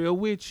kind of real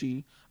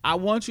witchy. I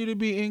want you to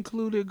be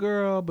included,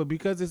 girl, but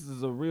because this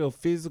is a real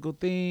physical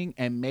thing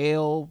and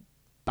male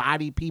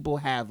body people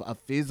have a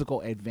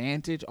physical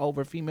advantage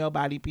over female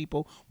body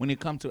people when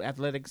it comes to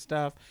athletic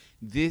stuff,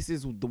 this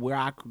is where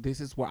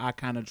I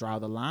kind of draw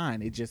the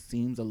line. It just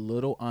seems a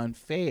little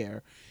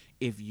unfair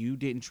if you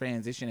didn't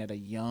transition at a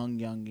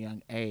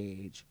young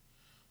age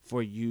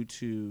for you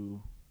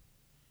to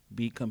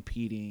be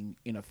competing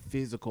in a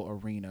physical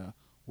arena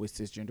with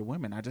cisgender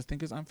women. I just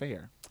think it's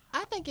unfair.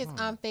 I think it's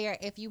unfair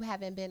if you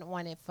haven't been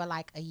on it for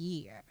like a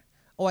year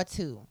or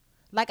two.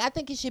 Like, I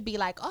think it should be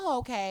like,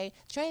 okay,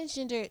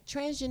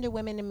 transgender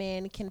women and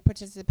men can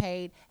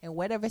participate in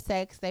whatever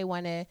sex they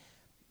want to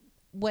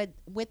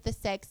with the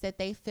sex that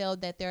they feel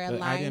that they're They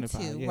aligned identify,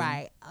 to, yeah.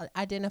 right?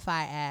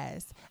 Identify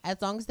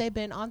as long as they've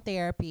been on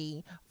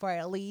therapy for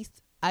at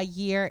least a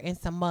year and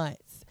some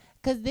months.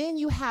 Cause then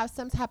you have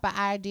some type of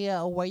idea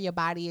of where your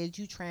body is.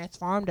 You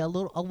transformed a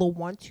little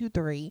 1, 2,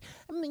 3.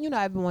 I mean,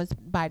 everyone's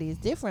body is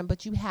different,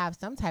 but you have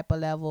some type of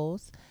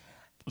levels.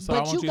 So I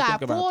But want you to got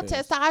think about full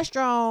this.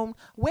 testosterone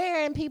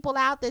wearing people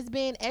out that's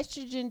been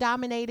estrogen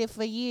dominated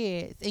for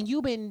years, and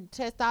you've been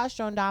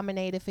testosterone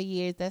dominated for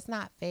years. That's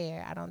not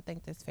fair. I don't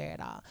think that's fair at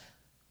all.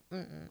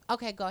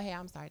 Okay, go ahead.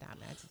 I'm sorry,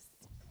 Diamond.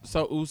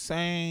 So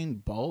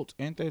Usain Bolt,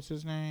 ain't that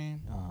his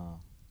name?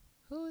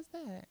 Who is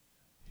that?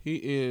 He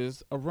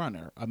is a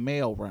runner, a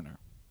male runner.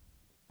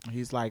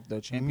 He's like the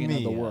champion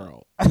of the Mia.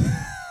 world.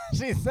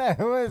 She said,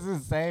 "Who is the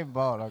same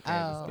boat?" Okay.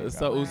 Oh. let's keep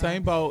So going.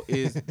 Usain Bolt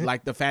is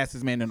like the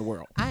fastest man in the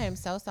world. I am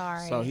so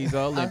sorry. So he's an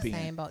Olympian.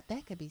 Usain Bolt.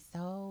 That could be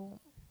so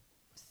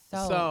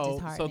So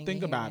disheartening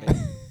think to hear about that.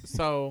 it.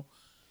 So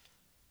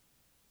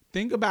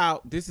think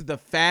about, this is the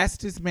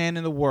fastest man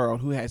in the world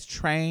who has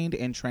trained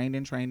and trained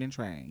and trained and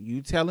trained.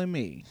 You telling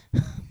me?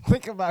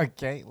 Think about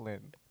Caitlyn.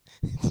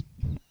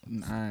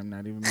 I'm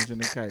not even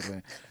mentioning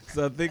Caitlyn.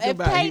 So think If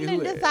about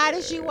Caitlyn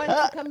decided she wanted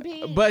to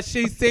compete, But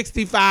she's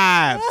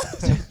 65.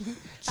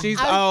 She's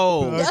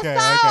old. Okay. So,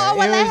 I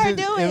would let her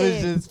do It was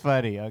it. just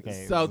funny.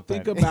 Okay. So it was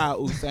think funny. about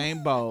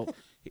Usain Bolt.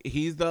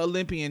 He's the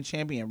Olympian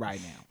champion right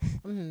now.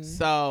 Mm-hmm.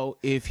 So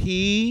if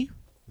he,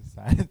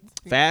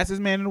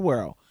 fastest man in the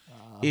world,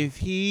 if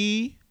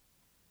he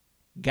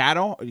got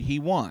on, he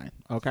won,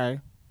 okay?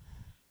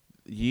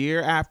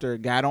 Year after,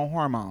 got on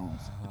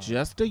hormones,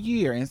 just a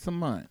year and some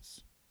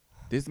months.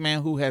 This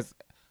man who has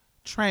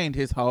trained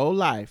his whole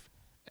life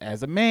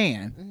as a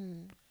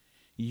man,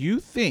 you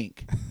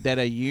think that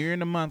a year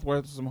and a month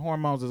worth of some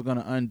hormones is going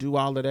to undo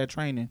all of that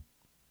training?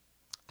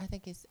 I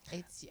think it's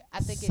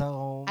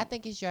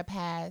your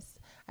past.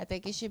 I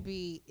think it should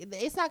be.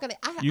 It's not gonna.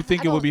 You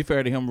think it would be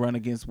fair to him run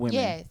against women?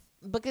 Yes,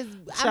 because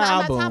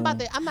I'm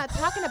not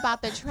talking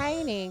about the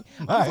training.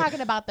 I'm talking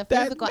about the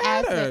That physical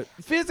matter. aspect.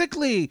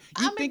 Physically,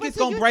 I you mean, think but it's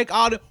so gonna break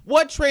all the?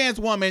 What trans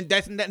woman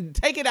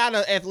take it out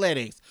of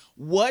athletics?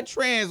 What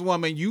trans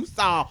woman you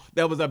saw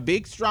that was a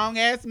big strong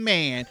ass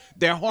man?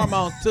 Their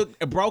hormones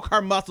broke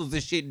her muscles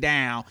and shit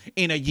down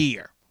in a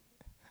year.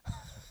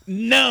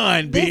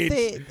 None,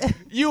 bitch. This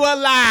You a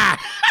lie.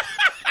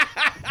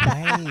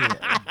 Wait,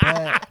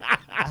 but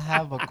I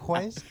have a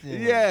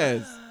question.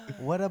 Yes.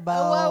 What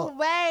about well,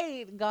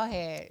 wait. Go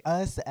ahead.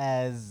 us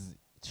as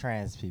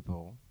trans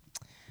people,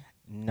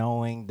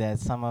 knowing that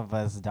some of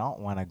us don't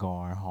want to go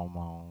on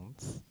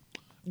hormones?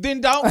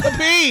 Then don't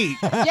compete.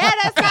 Yeah,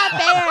 that's not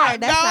fair.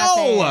 That's not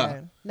No.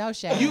 fair. No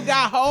shade. You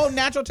got whole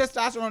natural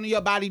testosterone in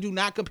your body. Do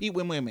not compete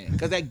with women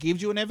because that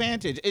gives you an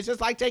advantage. It's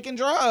just like taking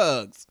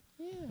drugs.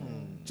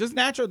 Just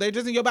natural. They're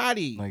just in your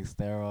body. Like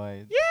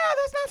steroids? Yeah,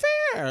 that's not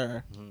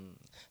fair.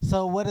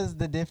 So what is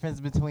the difference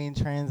between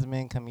trans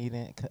men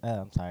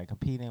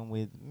competing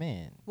with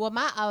men? Well,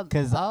 my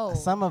Because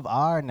some of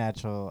our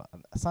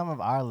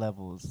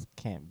levels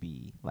can't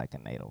be like a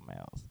natal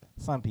males.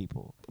 Some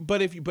people.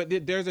 But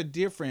there's a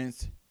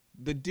difference.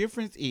 The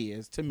difference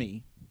is, to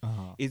me,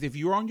 is if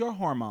you're on your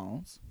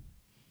hormones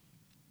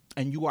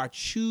and you are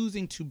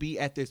choosing to be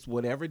at this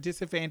whatever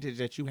disadvantage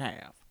that you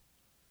have,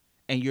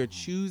 and you're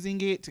choosing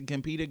it to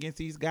compete against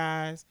these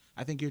guys,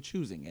 I think you're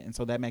choosing it, and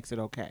so that makes it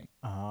okay.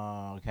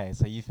 Oh, okay.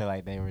 So you feel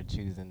like they were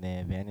choosing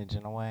their advantage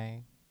in a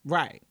way?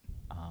 Right.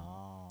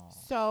 Oh.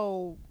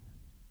 So,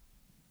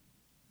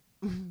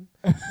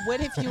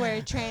 what if you were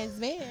a trans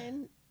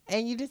man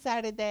and you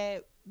decided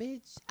that,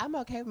 bitch, I'm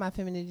okay with my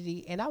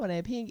femininity and I want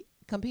to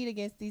compete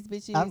against these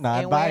bitches? I'm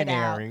not and wear it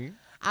out. binary.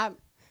 I'm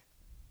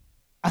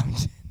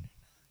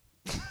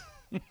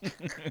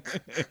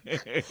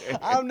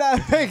I'm not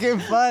making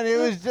fun. It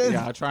was just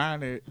Y'all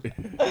trying it.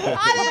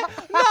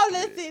 no,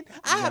 listen.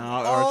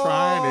 Y'all are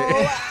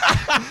trying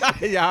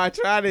it. Y'all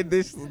trying it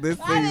this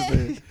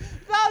season.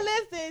 No,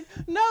 listen.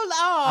 No,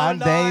 oh, I'm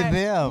Lord.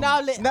 they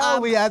them. No,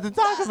 We have to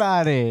talk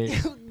about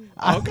it.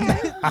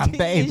 Okay. I'm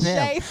they It's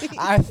them.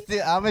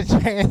 shady. I'm a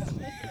trans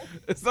man.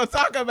 So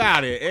talk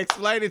about it.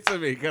 Explain it to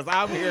me, because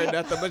I'm hearing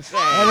nothing but shame.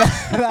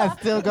 and I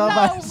still go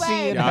by No she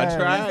way. and Y'all her.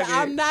 tried it.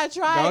 I'm not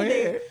Go trying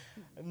ahead. it.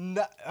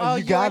 No, Oh, you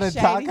you're gotta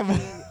talk shady.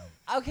 about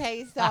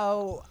Okay,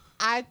 so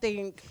I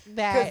think because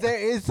that there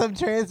is some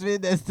trans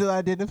men that still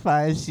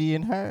identify as she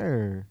and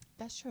her.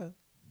 that's true.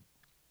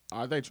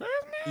 Are they trans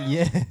men?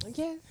 Yeah,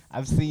 Yes,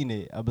 I've seen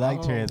it. A black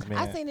Oh. trans man.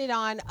 I seen it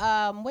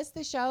on what's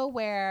the show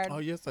where Oh,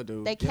 yes, I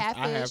do. they Yes,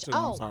 catfish? I have to.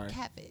 I'm sorry.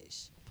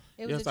 Catfish.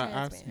 It was Yes, a I've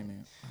trans seen man.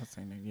 it. I've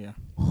seen it, yeah.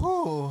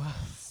 Whew.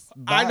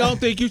 I don't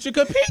think you should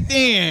compete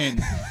then.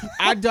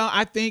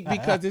 I think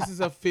because this is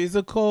a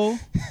physical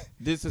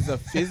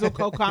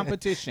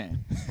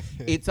competition.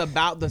 It's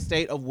about the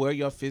state of where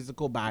your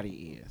physical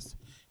body is.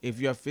 If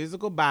your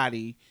physical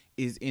body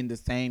is in the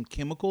same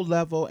chemical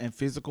level and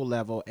physical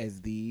level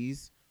as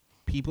these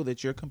people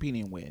that you're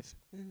competing with,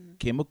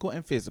 chemical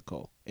and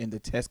physical, and the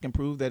test can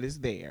prove that it's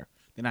there,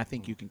 then I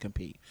think you can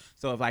compete.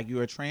 So if like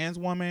you're a trans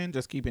woman,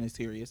 just keeping it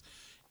serious,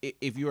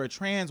 if you're a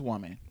trans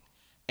woman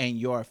and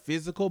your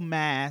physical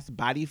mass,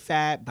 body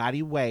fat,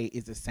 body weight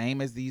is the same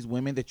as these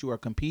women that you are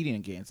competing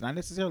against, not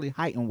necessarily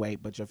height and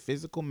weight, but your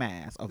physical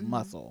mass of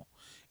muscle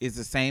is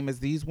the same as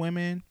these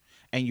women,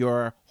 and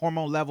your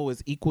hormone level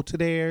is equal to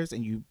theirs,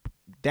 and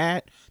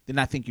then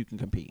I think you can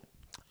compete.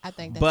 I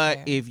think that's But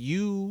fair. if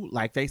you,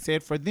 like they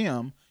said for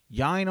them,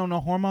 y'all ain't on no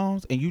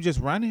hormones and you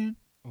just running,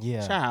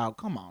 Yeah. child,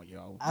 come on,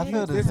 yo. I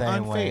feel the It's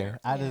same way. unfair.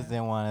 I just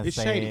didn't want to It's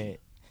say shady.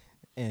 it.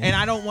 And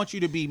I don't want you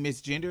to be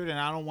misgendered, and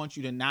I don't want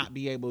you to not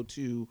be able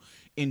to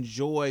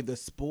enjoy the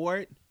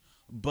sport,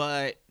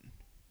 but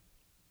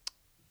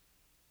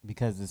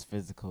because it's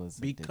physical. It's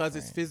because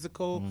it's different.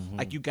 physical,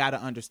 like you got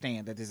to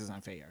understand that this is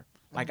unfair.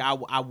 Like I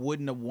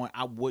wouldn't have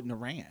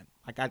ran.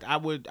 Like I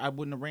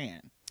wouldn't have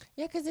ran.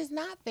 Yeah, because it's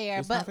not fair.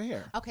 It's but not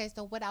fair. Okay,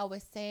 so what I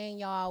was saying,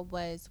 y'all,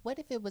 was what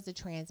if it was a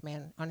trans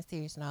man, on a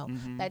serious note,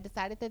 Mm-hmm. that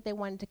decided that they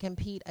wanted to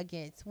compete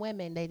against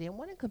women? They didn't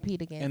want to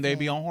compete against And they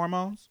be men. on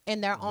hormones?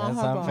 And they're on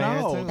That's hormones.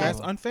 unfair, No, too. that's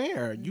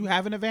unfair. You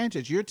have an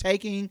advantage. You're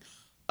taking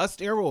a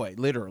steroid,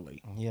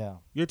 literally. Yeah,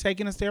 You're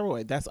taking a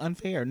steroid. That's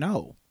unfair.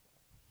 No.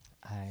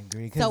 I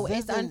agree. 'Cause So this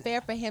it's is- unfair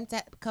for him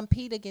to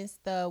compete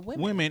against the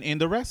women. Women in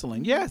the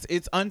wrestling. Yes,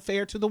 it's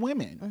unfair to the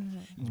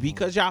women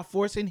because y'all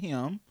forcing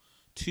him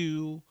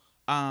to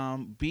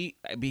be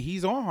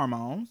he's on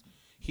hormones.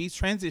 He's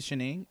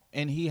transitioning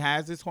and he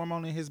has this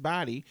hormone in his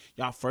body.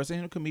 Y'all forcing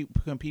him to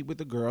compete with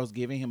the girls,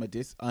 giving him a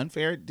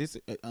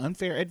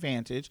unfair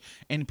advantage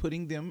and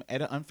putting them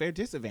at an unfair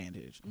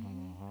disadvantage.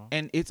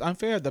 And it's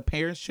unfair. The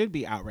parents should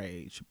be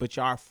outraged, but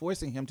y'all are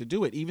forcing him to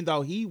do it, even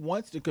though he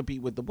wants to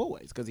compete with the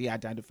boys because he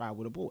identified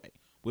with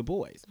with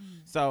boys.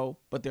 So,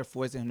 but they're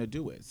forcing him to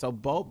do it. So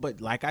but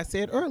like I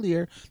said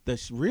earlier,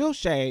 the real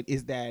shade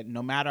is that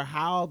no matter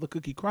how the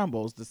cookie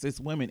crumbles, the cis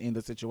women in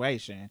the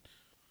situation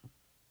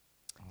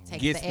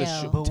Takes gets the the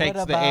L. But takes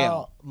what the about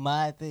L.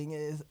 my thing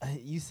is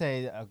you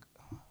say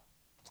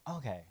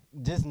okay,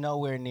 just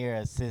nowhere near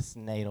a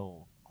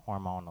cisnatal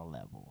hormonal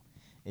level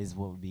is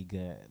what would be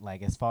good.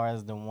 Like as far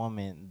as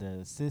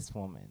the cis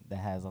woman that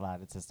has a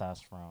lot of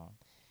testosterone.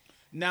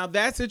 Now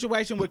that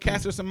situation with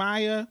Caster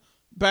Samaya,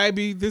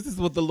 baby, this is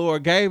what the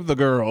Lord gave the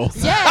girls.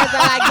 Yeah, they're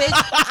like,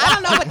 bitch, I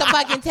don't know what to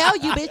fucking tell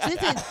you, bitch.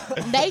 This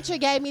is nature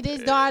gave me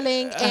this,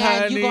 darling,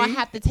 and you're Honey. gonna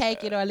have to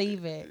take it or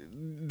leave it.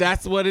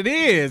 That's what it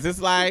is.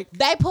 It's like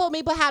They pulled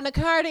me behind the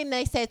curtain and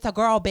they said, it's a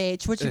girl,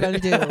 bitch. What you gonna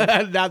do?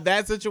 now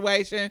that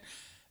situation,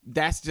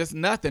 that's just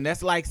nothing.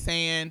 That's like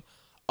saying,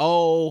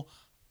 "Oh,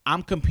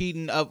 I'm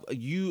competing I'm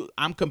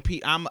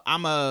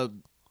a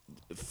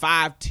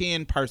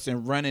 5'10"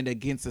 person running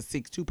against a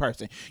 6'2"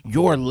 person.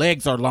 Your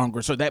legs are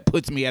longer, so that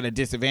puts me at a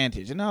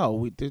disadvantage.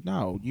 No,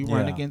 you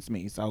run Yeah. against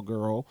me, so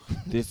girl,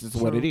 this is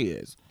what it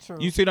is. True.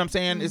 You see what I'm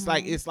saying? It's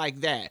like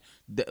that.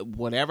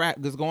 Whatever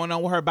is going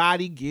on with her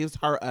body gives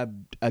her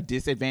a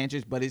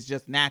disadvantage, but it's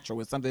just natural.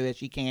 It's something that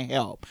she can't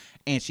help,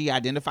 and she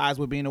identifies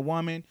with being a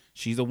woman.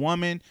 She's a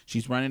woman.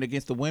 She's running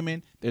against the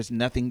women. There's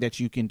nothing that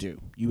you can do.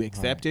 You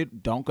accept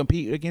it. Don't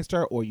compete against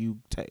her, or you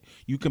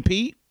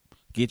compete.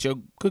 Get your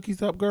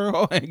cookies up,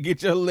 girl, and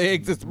get your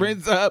legs and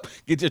sprints up.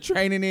 Get your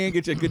training in,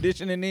 get your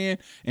conditioning in,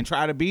 and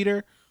try to beat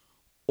her,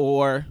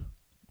 or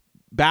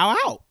bow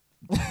out.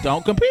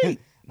 Don't compete.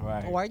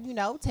 Right. Or,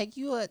 take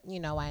you I ain't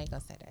gonna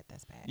say that.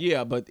 That's bad.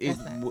 Yeah, but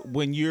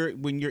when you're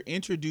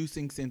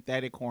introducing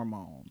synthetic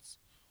hormones,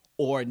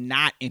 or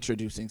not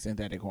introducing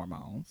synthetic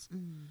hormones,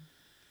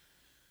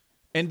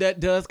 and that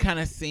does kind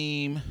of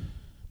seem,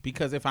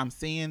 because if I'm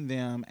seeing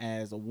them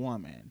as a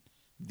woman,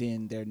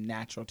 then their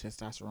natural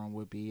testosterone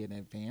would be an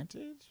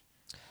advantage.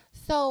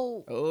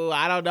 So, Oh,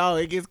 I don't know.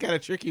 It gets kind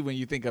of tricky when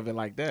you think of it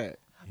like that.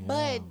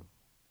 but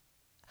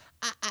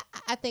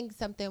I think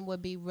something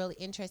would be really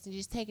interesting,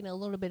 just taking it a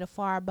little bit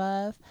far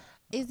above.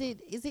 Is it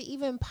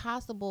even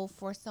possible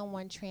for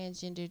someone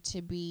transgender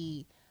to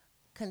be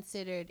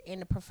considered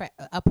in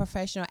a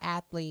professional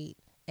athlete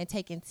and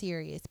taken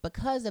serious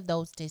because of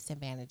those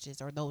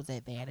disadvantages or those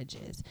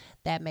advantages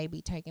that may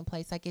be taking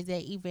place? Like, is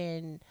that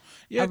even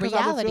Yeah, a because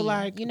I would reality? feel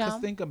like,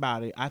 just think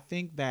about it. I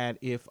think that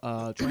if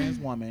a trans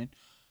woman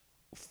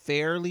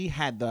fairly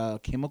had the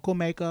chemical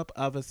makeup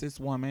of a cis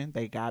woman,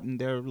 they gotten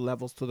their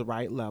levels to the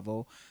right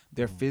level,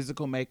 their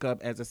physical makeup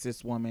as a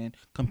cis woman,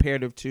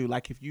 comparative to,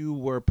 like, if you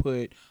were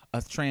put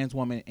a trans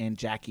woman in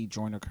Jackie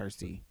Joyner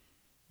Kersey,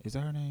 is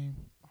that her name?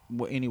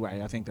 Well,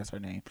 anyway, I think that's her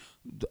name.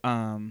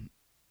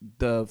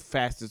 The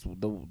fastest,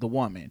 the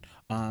woman,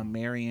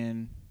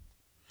 Marion,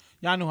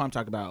 y'all know who I'm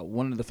talking about.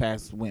 One of the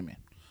fastest women.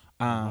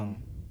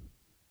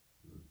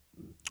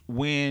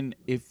 When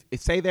if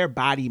say their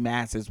body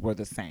masses were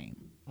the same,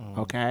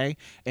 okay,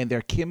 and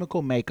their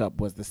chemical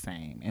makeup was the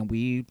same, and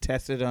we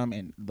tested them,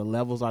 and the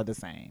levels are the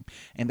same,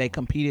 and they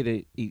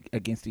competed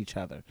against each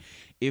other.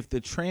 If the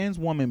trans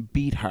woman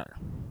beat her,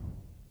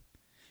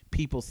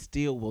 people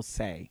still will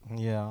say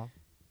Yeah.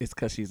 it's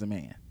because she's a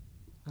man.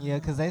 Yeah,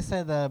 because they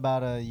said that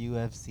about a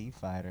UFC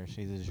fighter.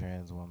 She's a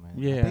trans woman. I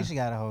Yeah. think she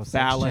got a whole sex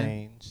Fallon.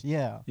 change.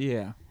 Yeah.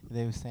 Yeah,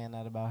 They were saying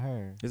that about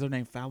her. is her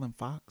name Fallon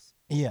Fox?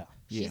 Yeah.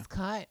 Yeah. She's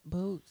cut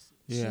boots.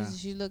 Yeah.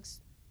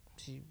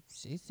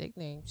 She's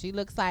sickening. She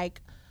looks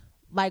like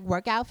like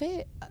work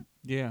outfit,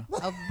 Yeah.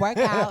 a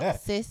workout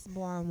cis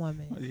born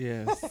woman.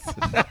 Yes.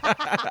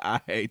 I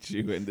hate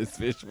you in this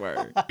fish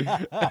word.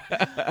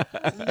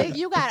 Nigga,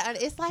 you got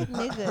it's like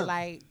nigga,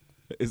 like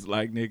It's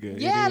like nigga.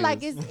 yeah, it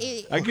like is.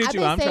 it's. I get I've you.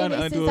 been I'm saying trying to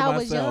this undo since it I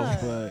was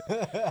myself, young.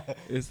 but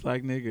it's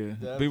like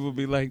nigga. People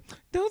be like,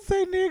 "Don't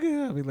say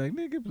nigga." I'll be like,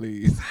 "Nigga,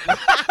 please."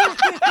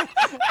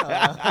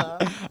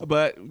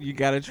 But you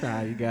gotta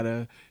try. You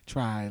gotta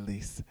try at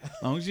least, as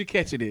long as you're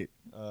catching it.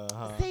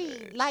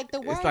 See, like the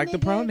word It's like the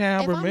nigga,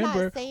 pronoun. if I'm not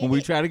Remember saying when we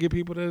it- try to get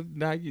people to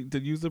to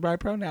use the right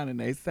pronoun, and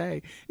they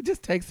say it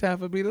just takes time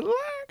for me to learn,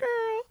 girl.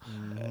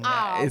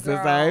 Oh, It's girl.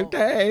 the same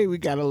thing. We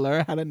gotta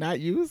learn how to not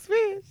use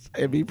fish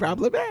and be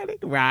problematic,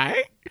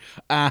 right?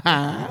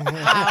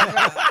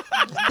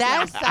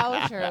 That's so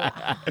true.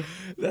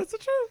 That's the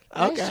truth.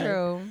 That's Okay.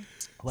 true.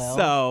 Well,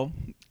 So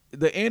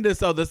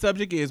the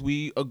subject is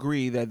we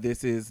agree that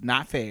this is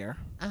not fair,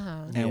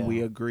 and Yeah.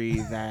 we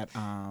agree that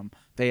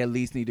they at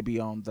least need to be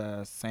on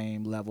the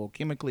same level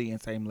chemically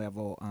and same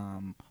level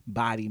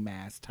body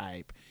mass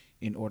type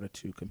in order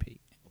to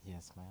compete.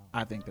 yes, ma'am.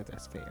 I think that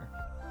that's fair.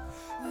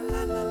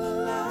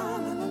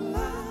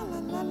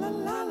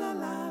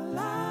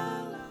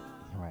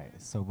 Right.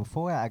 So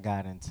before I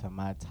got into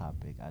my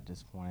topic, I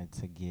just wanted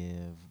to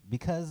give,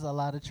 because a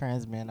lot of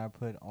trans men are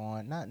put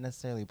on, not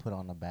necessarily put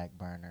on the back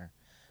burner,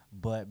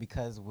 but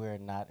because we're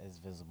not as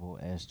visible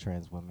as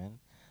trans women,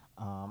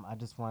 I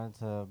just wanted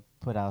to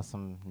put out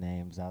some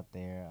names out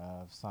there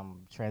of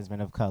some trans men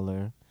of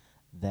color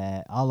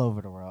that all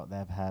over the world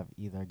that have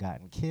either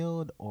gotten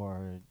killed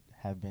or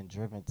have been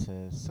driven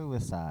to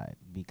suicide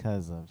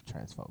because of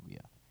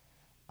transphobia.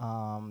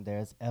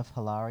 There's F.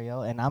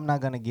 Hilario, and I'm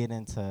not going to get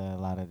into a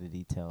lot of the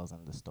details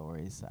and the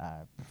stories.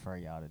 I prefer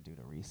y'all to do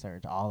the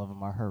research. All of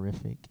them are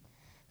horrific.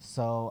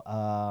 So,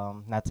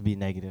 not to be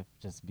negative,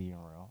 just being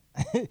real.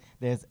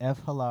 There's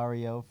F.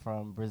 Hilario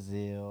from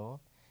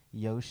Brazil,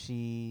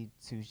 Yoshi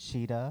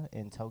Tsuchida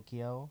in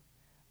Tokyo,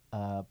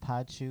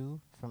 Pachu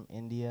from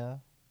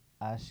India,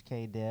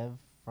 Ashke Dev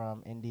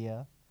from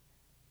India,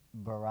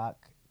 Barack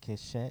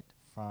Keshet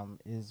from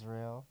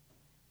Israel,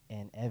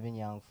 and Evan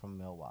Young from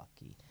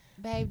Milwaukee.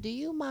 Babe, do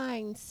you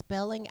mind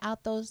spelling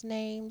out those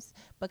names?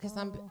 Because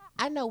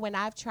I know when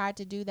I've tried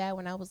to do that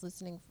when I was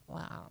listening.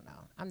 Well, I don't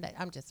know.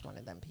 I'm just one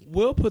of them people.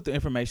 We'll put the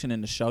information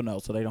in the show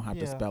notes so they don't have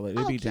to Yeah. spell it.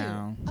 It'll Oh, be cute.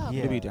 down. Oh,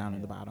 It'll be Yeah. down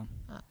in the bottom.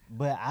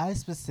 But I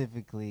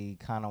specifically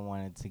kind of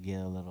wanted to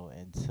get a little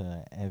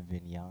into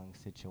Evan Young's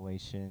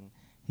situation.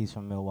 He's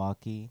from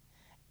Milwaukee.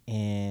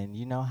 And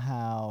you know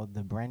how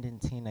the Brendan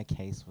Tina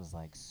case was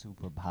like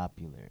super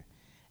popular.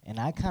 And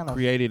I kind of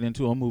Created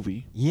into a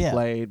movie. Yeah.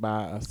 Played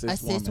by a A cis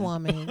cis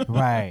woman.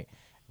 right,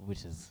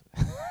 which is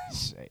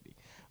shady.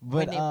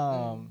 But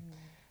When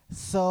it-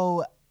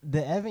 so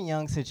the Evan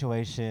Young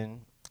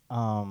situation,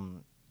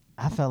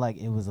 I felt like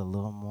it was a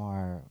little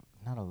more,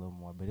 not a little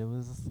more, but it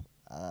was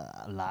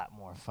a lot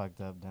more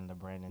fucked up than the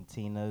Brandon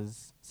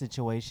Tina's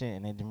situation,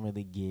 and it didn't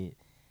really get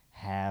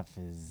half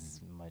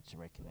as much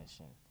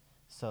recognition.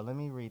 So let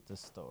me read the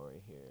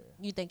story here.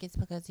 You think it's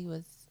because he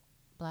was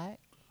black?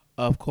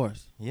 Of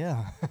course.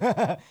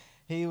 Yeah.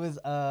 He was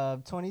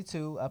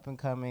 22, up and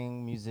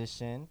coming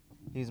musician.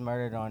 He was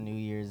murdered on New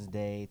Year's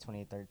Day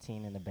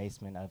 2013 in the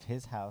basement of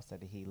his house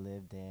that he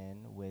lived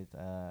in with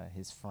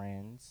his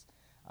friends.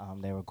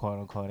 They were quote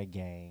unquote a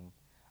gang.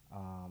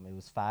 It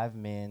was 5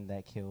 men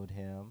that killed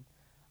him.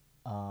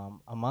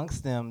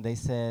 Amongst them,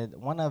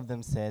 one of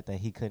them said that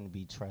he couldn't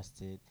be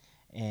trusted,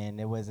 and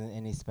there wasn't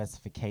any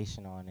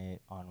specification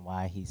on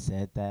why he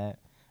said that.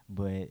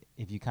 But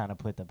if you kind of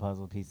put the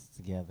puzzle pieces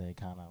together, it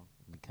kind of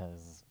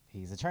because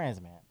he's a trans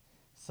man.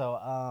 So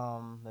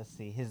let's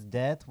see. His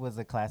death was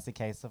a classic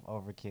case of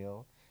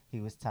overkill.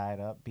 He was tied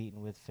up,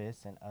 beaten with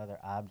fists and other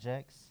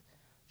objects,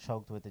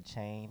 choked with a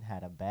chain,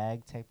 had a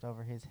bag taped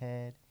over his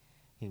head.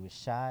 He was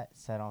shot,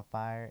 set on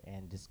fire,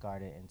 and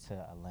discarded into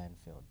a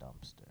landfill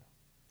dumpster.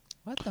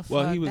 What the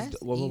Well, fuck? he was.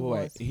 That's Wait. evil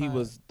as He fuck.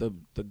 was the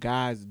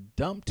guys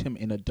dumped him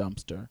in a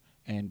dumpster,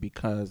 and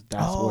because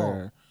that's Oh.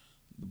 where,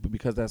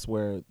 because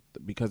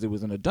it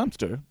was in a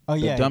dumpster. Oh, the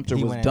yeah, dumpster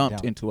he was went and dumped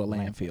dumped into a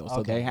landfill. landfill.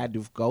 So they Okay. had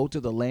to go to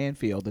the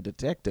landfill. The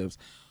detectives,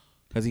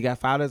 because he got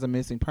filed as a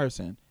missing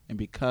person, and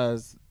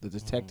because the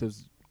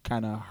detectives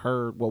kind of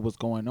heard what was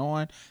going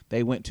on,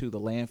 they went to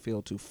the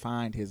landfill to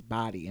find his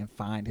body in the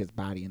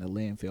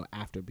landfill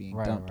after being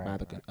Right, dumped right, by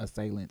the right.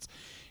 assailants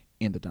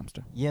in the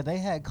dumpster. Yeah, they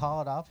had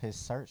called off his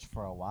search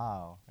for a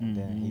while, and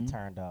then he Mhm.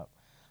 turned up.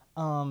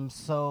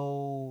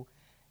 So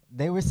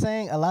they were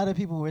saying, a lot of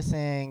people were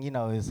saying,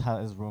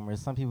 is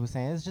rumors. Some people were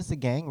saying it's just a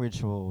gang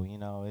ritual.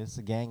 It's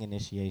a gang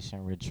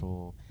initiation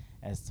ritual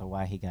as to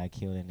why he got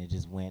killed, and it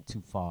just went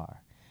too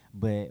far.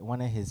 But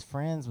one of his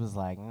friends was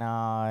like,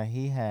 nah,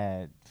 he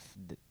had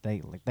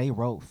they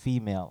wrote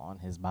female on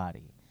his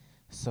body,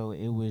 so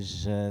it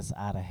was just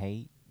out of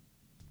hate,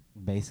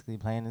 basically,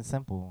 plain and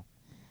simple.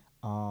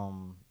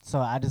 So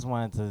I just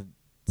wanted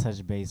to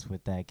touch base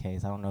with that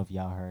case. I don't know if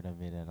y'all heard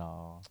of it at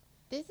all.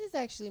 This is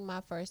actually my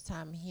first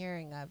time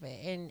hearing of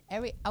it, and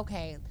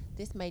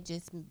this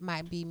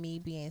might be me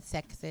being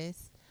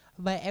sexist,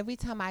 But every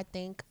time I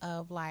think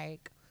of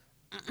like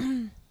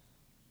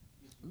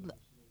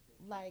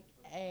like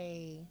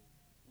a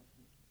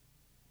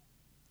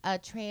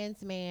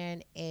trans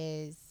man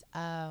is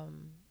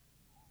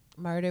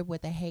murdered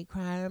with a hate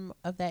crime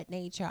of that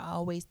nature, I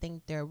always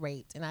think they're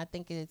raped. And I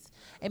think it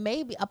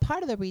may be a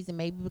part of the reason,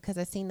 maybe because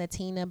I seen the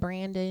Tina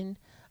Brandon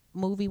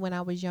movie when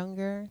I was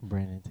younger.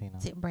 Brandon Tina.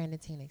 Brandon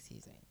Tina,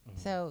 excuse me.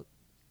 So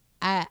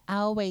I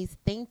always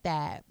think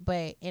that,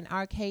 but in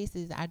our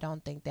cases, I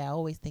don't think that. I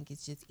always think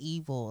it's just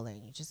evil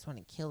and you just want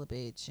to kill a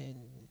bitch and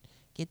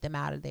get them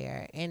out of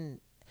there. And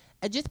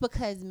just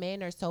because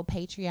men are so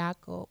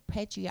patriarchal.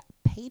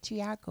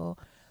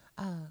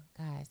 Oh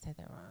God, I said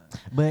that wrong.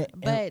 But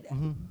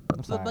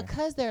but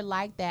because they're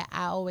like that,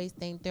 I always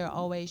think they're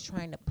always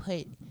trying to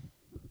put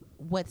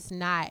what's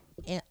not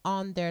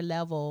on their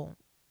level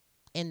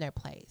in their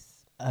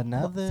place.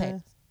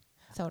 Another,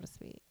 so to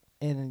speak.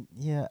 and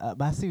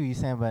I see what you're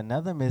saying. But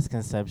another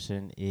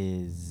misconception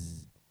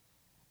is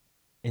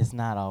it's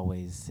not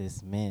always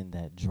cis men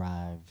that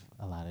drive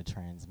a lot of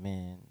trans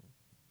men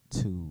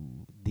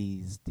to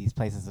these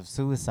places of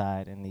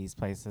suicide and these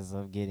places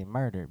of getting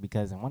murdered.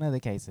 Because in one of the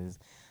cases,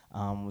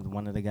 with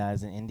one of the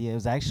guys in India, it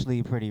was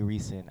actually pretty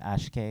recent,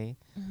 Ashke.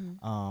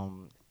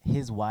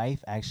 His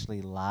wife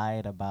actually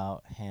lied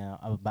about him.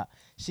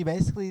 She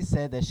basically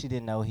said that she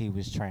didn't know he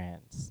was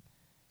trans,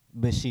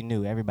 but she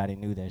knew. Everybody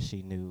knew that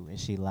she knew, and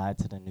she lied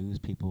to the news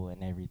people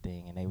and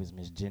everything, and they was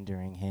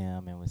misgendering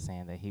him and was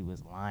saying that he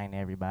was lying to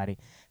everybody.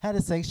 Had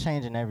a sex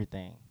change and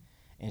everything,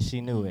 and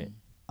she knew it.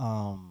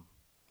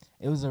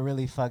 It was a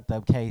really fucked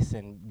up case,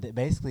 and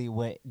basically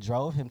what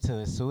drove him to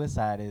his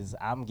suicide is,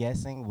 I'm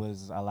guessing,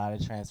 was a lot of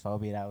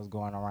transphobia that was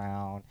going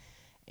around,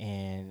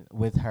 and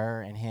with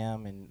her and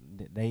him,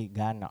 and they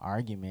got in an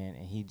argument,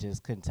 and he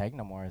just couldn't take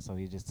no more, so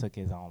he just took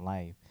his own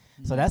life.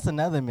 So that's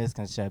another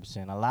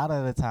misconception. A lot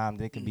of the time,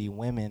 there could be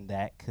women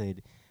that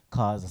could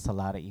cause us a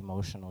lot of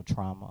emotional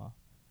trauma.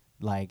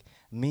 Like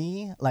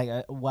me,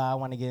 why I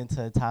want to get into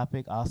the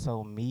topic,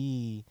 also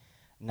me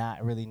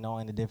not really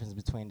knowing the difference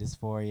between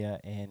dysphoria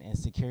and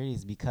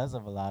insecurities because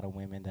of a lot of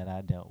women that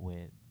I dealt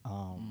with.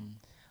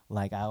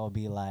 Like I would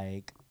be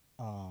like,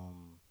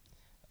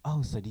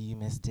 oh, so do you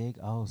miss dick?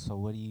 Oh, so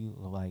what do you,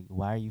 like,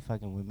 why are you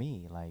fucking with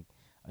me? Like,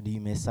 do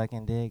you miss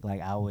sucking dick? Like,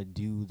 I would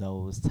do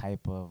those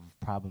type of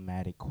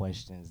problematic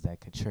questions that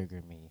could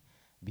trigger me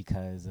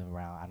because of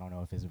I don't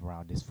know if it's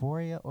around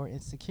dysphoria or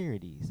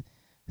insecurities.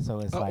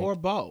 So it's like, or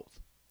both.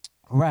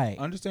 Right.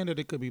 Understand that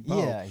it could be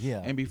both.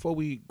 Yeah. And before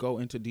we go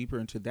deeper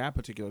into that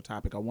particular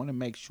topic, I want to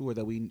make sure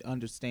that we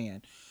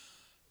understand.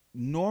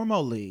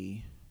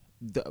 Normally,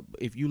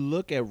 if you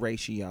look at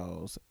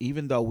ratios,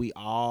 even though we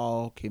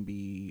all can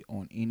be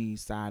on any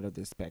side of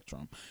the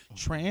spectrum,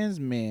 trans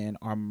men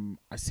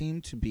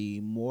seem to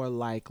be more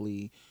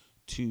likely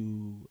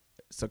to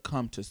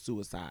succumb to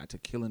suicide, to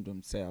killing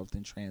themselves,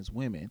 than trans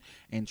women,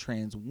 and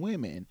trans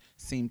women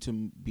seem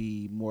to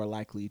be more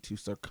likely to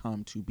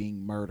succumb to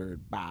being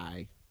murdered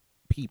by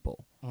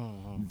people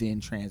than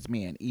trans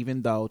men,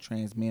 even though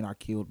trans men are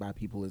killed by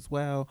people as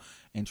well,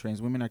 and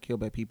trans women are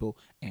killed by people,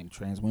 and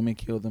trans women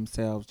kill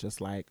themselves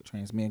just like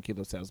trans men kill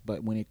themselves.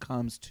 But when it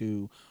comes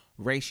to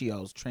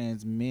ratios,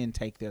 trans men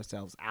take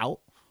themselves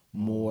out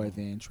more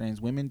than trans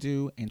women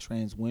do, and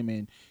trans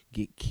women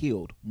get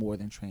killed more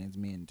than trans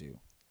men do.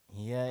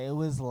 Yeah, it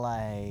was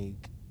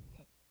like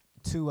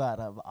 2 out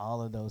of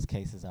all of those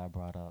cases I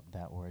brought up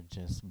that were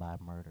just by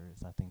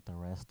murders. I think the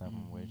rest of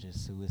them were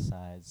just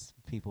suicides.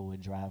 People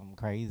would drive them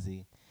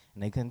crazy,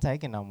 and they couldn't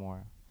take it no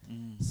more.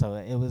 So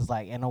it was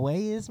like, in a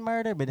way, it's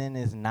murder, but then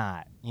it's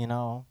not, you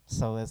know?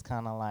 So it's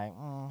kind of like,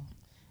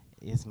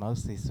 it's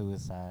mostly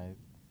suicide.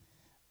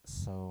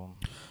 So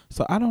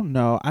I don't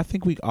know. I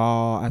think we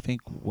all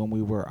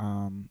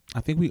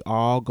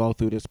go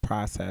through this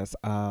process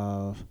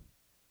of,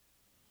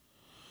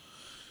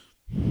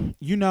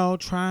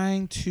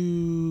 trying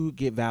to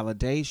get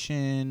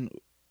validation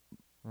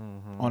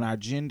on our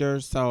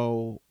gender.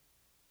 So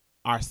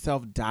our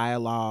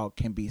self-dialogue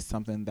can be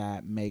something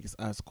that makes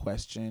us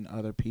question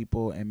other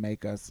people and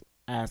make us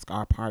ask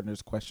our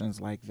partners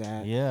questions like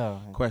that. Yeah.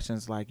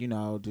 Questions like,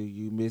 do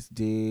you miss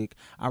dick?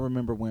 I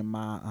remember when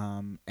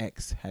my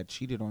ex had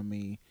cheated on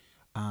me,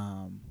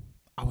 I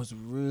was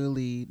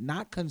really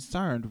not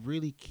concerned,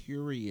 really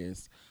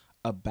curious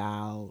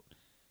about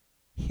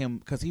him,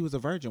 because he was a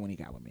virgin when he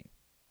got with me.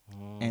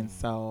 And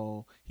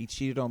so he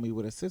cheated on me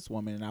with a cis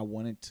woman, and I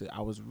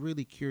was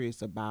really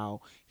curious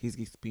about his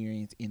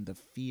experience in the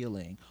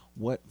feeling,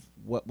 what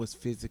was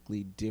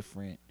physically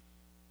different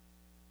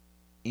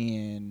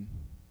in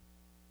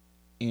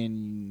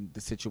the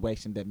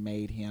situation that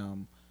made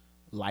him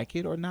like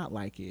it or not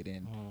like it,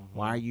 and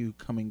why are you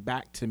coming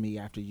back to me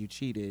after you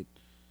cheated?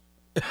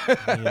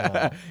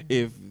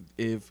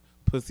 if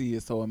pussy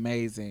is so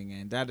amazing,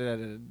 and da da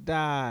da da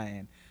da,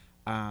 and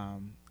I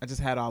just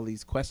had all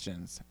these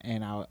questions,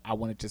 and I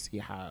wanted to see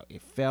how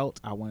it felt.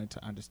 I wanted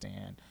to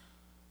understand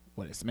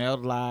what it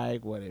smelled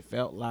like, what it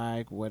felt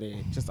like,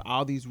 just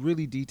all these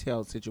really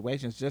detailed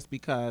situations, just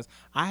because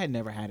I had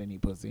never had any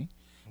pussy,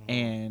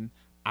 and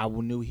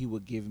knew he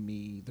would give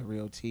me the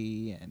real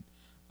tea, and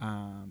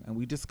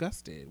we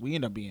discussed it. We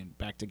ended up being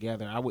back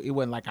together. It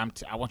wasn't like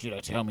I want you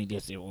to tell me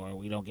this or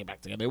we don't get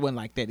back together. It wasn't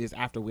like that. It's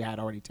after we had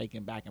already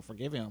taken back and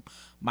forgiven him.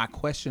 My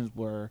questions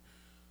were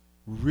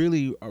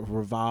really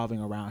revolving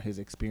around his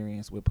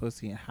experience with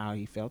pussy and how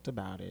he felt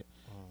about it.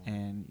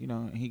 And, you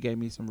know, he gave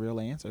me some real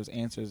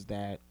answers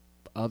that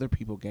other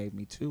people gave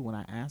me too when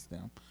I asked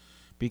them,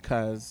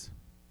 because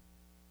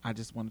I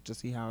just wanted to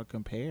see how it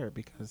compared,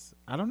 because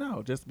I don't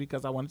know, just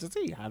because I wanted to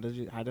see how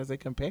does it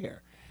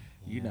compare?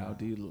 Yeah. You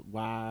know,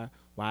 why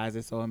is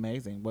it so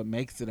amazing? What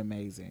makes it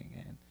amazing?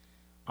 And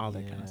all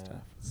that kind of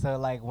stuff. So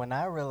like when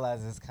I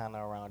realize it's kind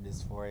of around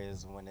dysphoria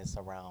is when it's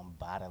around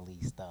bodily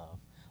stuff.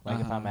 Like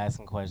if I'm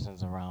asking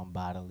questions around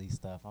bodily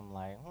stuff, I'm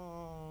like,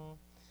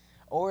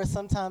 Or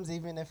sometimes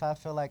even if I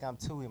feel like I'm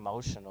too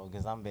emotional,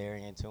 because I'm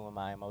very in tune with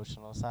my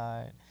emotional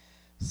side.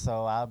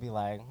 So I'll be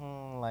like,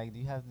 like, do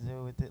you have to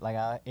deal with it?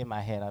 Like, in my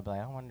head, I'll be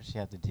like, I wonder if she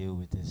have to deal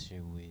with this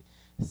shit with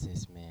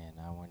cis men.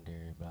 I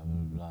wonder, blah,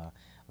 blah, blah.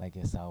 Like,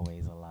 it's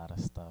always a lot of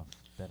stuff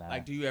that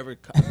like, do you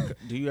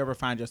ever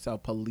find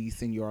yourself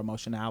policing your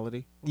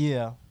emotionality?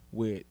 Yeah.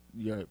 With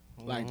your,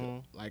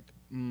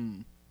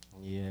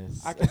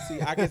 Yes. I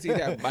can see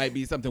that might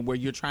be something where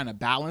you're trying to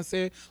balance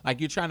it. Like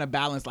you're trying to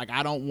balance, like,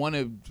 I don't want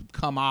to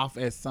come off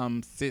as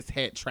some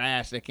cishet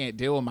trash that can't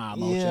deal with my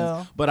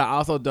emotions, but I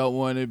also don't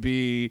want to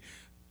be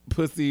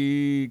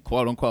pussy,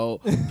 quote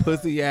unquote,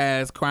 pussy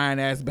ass, crying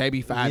ass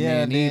baby 5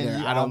 man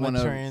either. I don't want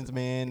to trans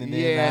man, and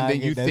then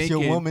you that's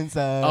thinking, your woman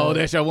side. Oh,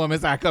 that's your woman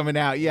side coming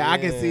out. Yeah, I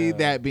can see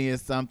that being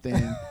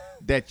something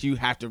that you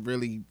have to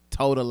really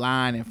toe the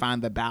line and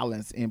find the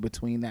balance in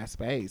between that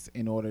space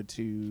in order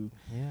to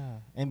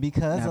and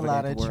because a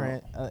lot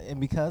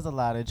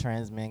of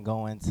trans men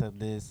go into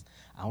this,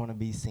 I want to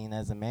be seen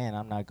as a man,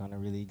 I'm not going to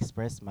really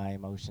express my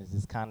emotions.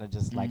 It's kind of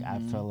just like I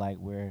feel like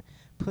we're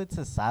put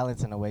to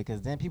silence in a way,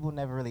 because then people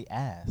never really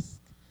ask.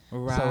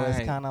 Right. So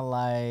it's kind of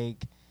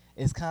like,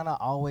 it's kind of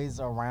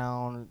always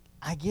around,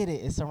 I get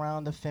it, it's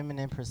around the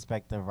feminine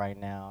perspective right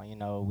now. You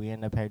know, we're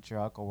in the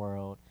patriarchal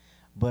world.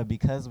 But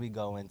because we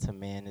go into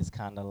men, it's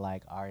kind of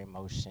like our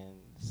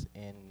emotions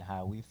and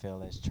how we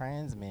feel as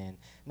trans men,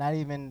 not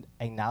even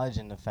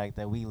acknowledging the fact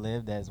that we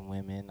lived as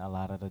women a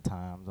lot of the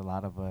times, a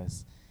lot of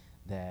us,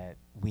 that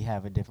we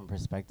have a different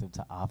perspective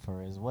to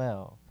offer as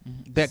well.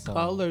 That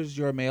colors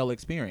your male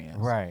experience.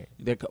 Right.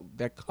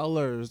 That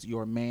colors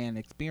your man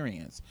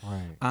experience.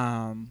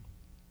 Right.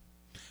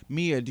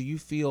 Mia, do you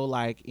feel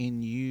like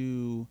in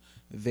you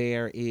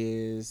there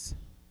is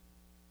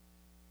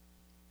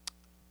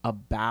a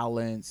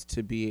balance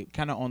to be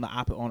kind of on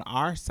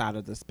our side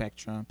of the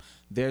spectrum?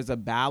 There's a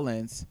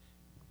balance,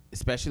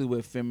 especially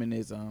with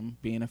feminism,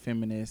 being a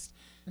feminist,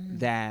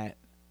 that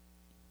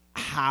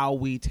how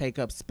we take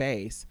up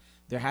space,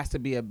 there has to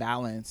be a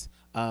balance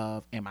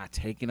of, am I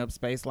taking up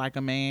space like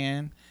a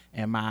man?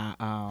 Am I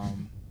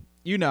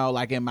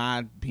am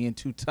I being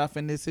too tough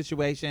in this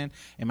situation?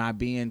 Am I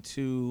being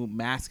too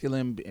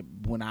masculine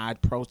when I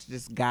approach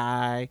this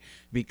guy,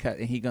 because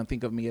he gonna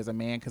think of me as a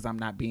man because I'm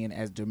not being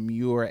as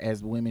demure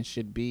as women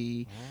should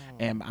be?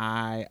 Am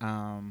I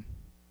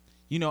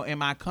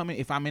am I coming,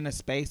 if I'm in a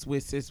space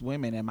with cis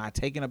women, am I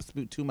taking up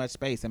too much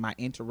space? Am I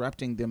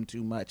interrupting them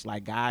too much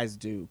like guys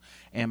do?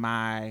 Am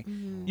I,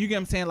 you get what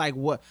I'm saying? Like,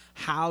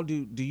 how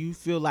do you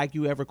feel like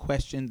you ever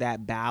question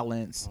that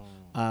balance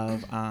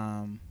of,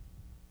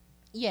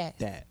 yes,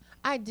 that?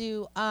 I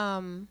do.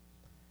 Some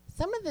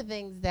of the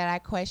things that I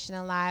question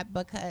a lot,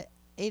 because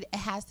it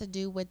has to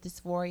do with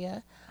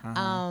dysphoria.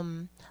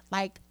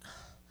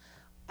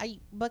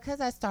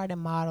 Because I started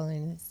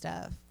modeling and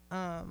stuff,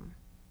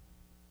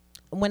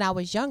 when I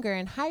was younger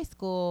in high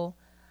school,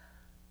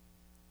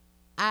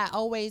 I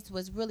always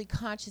was really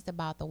conscious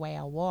about the way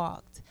I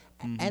walked.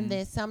 And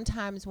then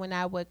sometimes when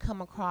I would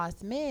come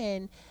across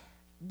men,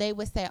 they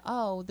would say,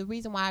 oh, the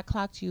reason why I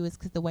clocked you is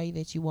because the way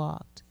that you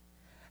walked.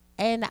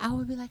 And I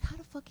would be like, how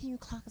the fuck can you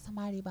clock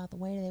somebody about the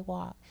way they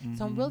walk?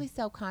 So I'm really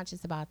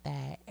self-conscious about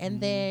that.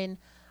 And then,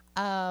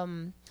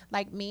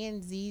 like me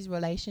and Z's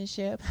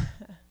relationship.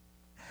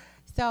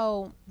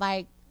 So,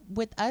 like,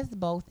 with us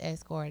both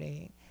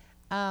escorting,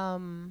 I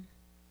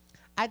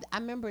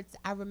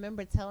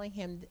remember telling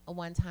him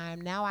one time,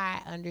 now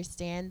I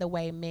understand the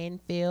way men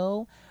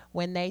feel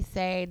when they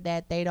say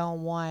that they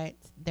don't want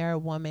their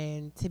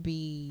woman to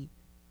be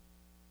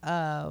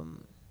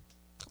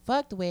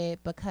fucked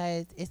with,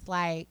 because it's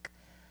like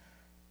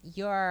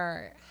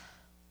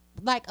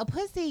a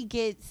pussy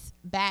gets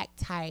back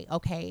tight,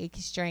 okay, it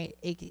constrain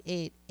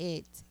it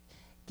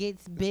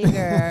gets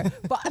bigger.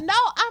 But I'm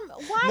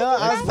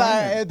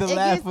sorry, the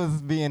laugh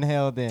was being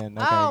held in.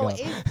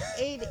 Okay,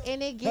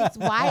 it gets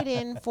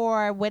widened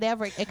for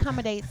whatever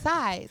accommodates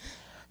size.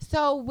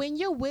 So when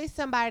you're with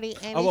somebody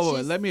and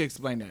wait, let me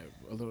explain that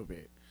a little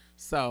bit.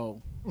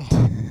 So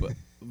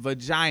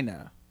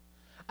vagina,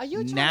 are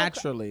you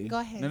naturally go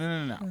ahead.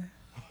 No.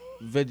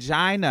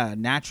 Vagina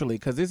naturally,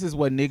 because this is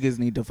what niggas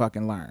need to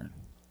fucking learn.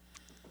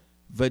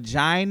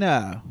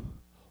 Vagina,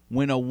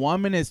 when a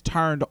woman is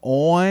turned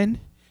on,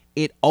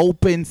 it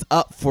opens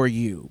up for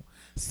you.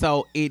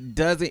 So it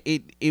doesn't.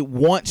 It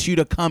wants you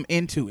to come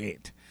into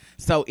it.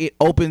 So it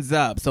opens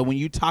up. So when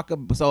you talk,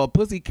 so a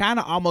pussy kind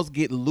of almost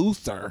get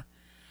looser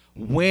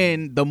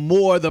when the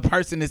more the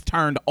person is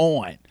turned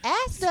on.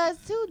 Ass does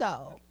too,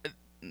 though.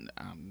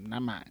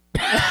 Not mine.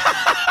 So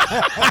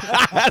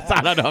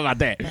I don't know about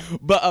that.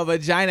 But a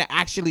vagina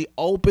actually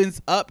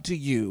opens up to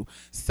you.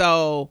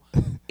 So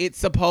it's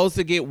supposed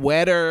to get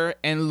wetter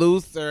and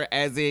looser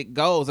as it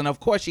goes. And of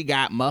course, she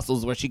got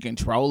muscles where she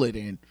control it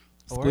and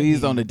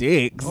squeeze on the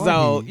dick.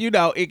 So, you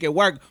know, it can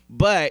work.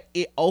 But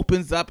it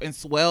opens up and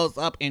swells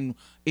up and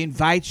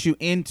invites you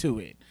into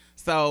it.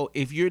 So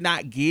if you're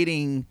not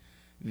getting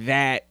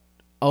that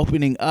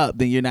opening up,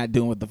 then you're not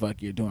doing what the fuck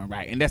you're doing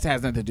right. And that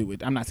has nothing to do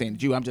with, I'm not saying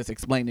you, I'm just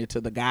explaining it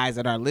to the guys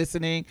that are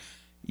listening.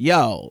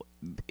 Yo,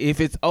 if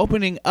it's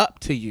opening up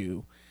to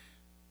you,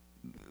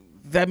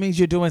 that means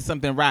you're doing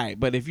something right.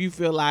 But if you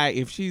feel like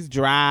if she's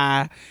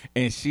dry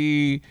and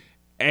she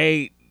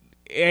ain't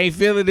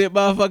feeling it,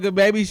 motherfucker,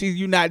 baby,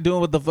 you not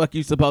doing what the fuck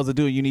you supposed to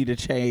do. You need to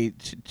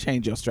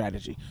change your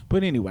strategy.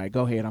 But anyway,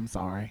 go ahead. I'm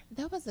sorry.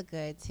 That was a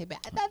good tip.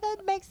 That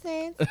makes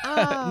sense.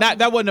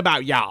 That wasn't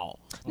about y'all.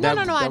 No, that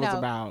I know. was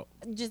about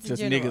just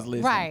general. niggas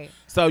listening. Right.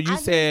 So you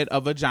said a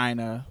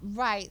vagina.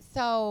 Right.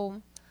 So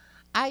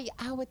I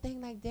would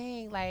think like,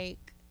 dang,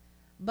 like,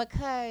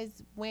 because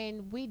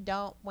when we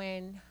don't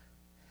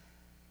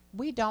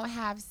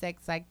have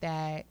sex like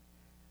that,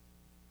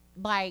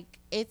 like,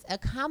 it's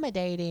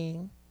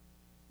accommodating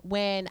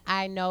when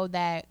I know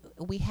that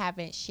we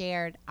haven't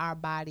shared our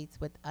bodies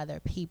with other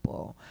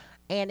people,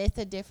 and it's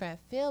a different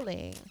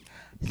feeling.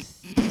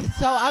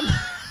 So I'm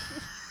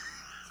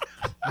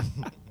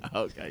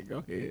Okay,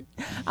 go ahead.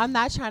 I'm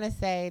not trying to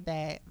say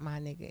that my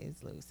nigga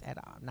is loose at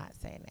all. I'm not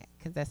saying that,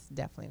 because that's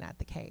definitely not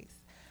the case.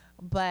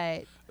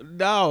 But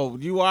no,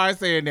 you are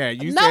saying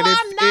that. You no, said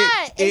I'm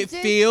not. It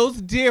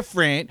feels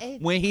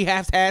different when he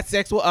has had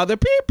sex with other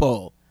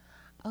people.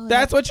 Oh,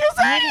 that's what you're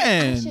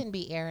saying. I shouldn't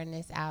be airing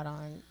this out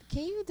on.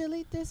 Can you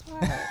delete this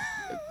part?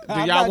 Do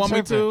y'all want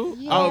me to?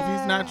 Yeah. Oh, if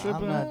he's not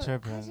tripping. I'm not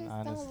tripping,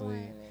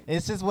 honestly.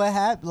 It's just what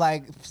happened.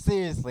 Like,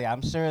 seriously,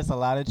 I'm sure it's a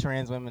lot of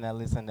trans women that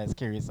listen that's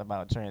curious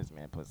about trans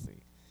man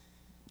pussy.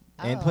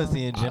 And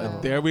pussy in general.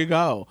 There we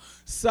go.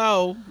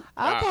 So,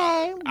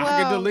 okay, well,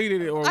 I can delete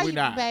it or we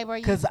not.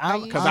 Because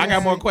I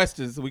got more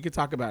questions, so we can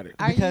talk about it.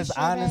 Because sure,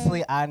 honestly,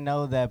 babe? I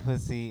know that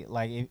pussy,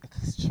 like,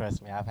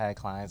 trust me, I've had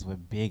clients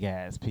with big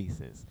ass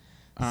pieces.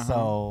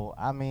 So,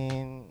 I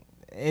mean,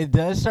 it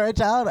does stretch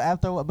out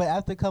but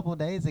after a couple of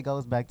days, it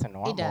goes back to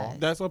normal. It does.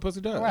 That's what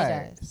pussy does.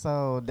 Right.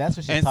 So that's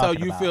what she's and talking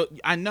so you about. feel,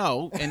 I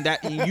know, and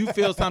that you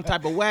feel some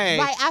type of way.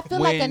 Right, I feel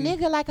like a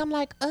nigga, like, I'm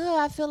like,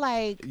 I feel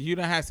like you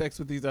don't have sex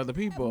with these other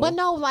people. But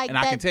no, like, and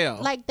that, I can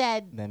tell. like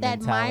that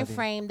mentality. mind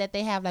frame that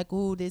they have, like,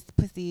 ooh, this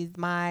pussy is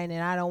mine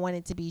and I don't want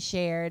it to be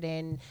shared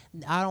and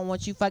I don't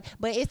want you fuck.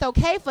 But it's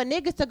okay for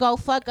niggas to go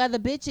fuck other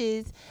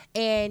bitches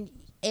and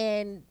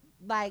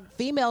like,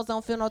 females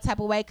don't feel no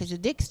type of way because your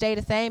dick stay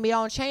the same. It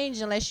don't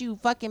change unless you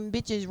fucking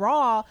bitches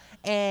raw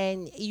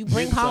and you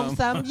bring home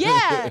some.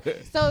 Yeah.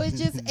 So it's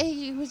just,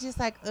 it was just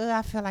like,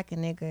 I feel like a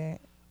nigga.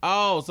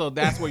 Oh, so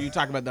that's where you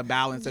talk about the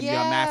balance of your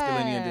Yeah.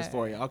 masculinity and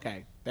dysphoria.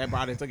 Okay. That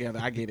brought it together.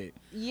 I get it.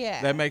 Yeah.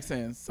 That makes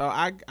sense. So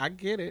I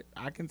get it.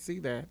 I can see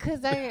that. Cause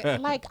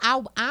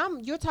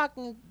you're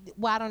talking.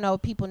 Well, I don't know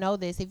if people know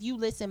this. If you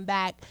listen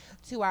back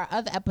to our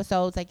other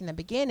episodes, like in the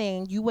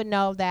beginning, you would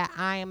know that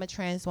I am a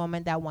trans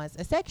woman that wants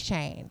a sex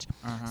change.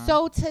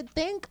 So to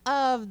think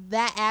of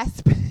that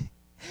aspect.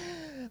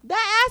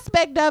 That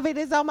aspect of it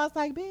is almost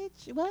like,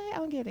 bitch, what? I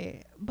don't get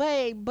it.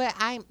 But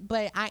I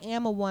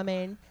am a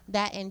woman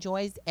that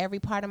enjoys every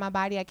part of my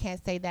body. I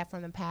can't say that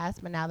from the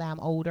past, but now that I'm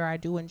older, I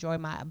do enjoy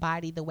my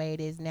body the way it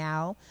is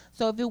now.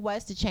 So if it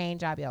was to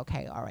change, I'd be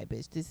okay. All right,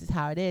 bitch, this is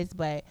how it is.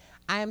 But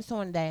I am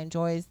someone that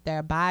enjoys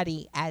their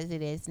body as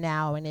it is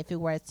now, and if it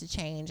was to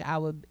change, I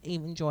would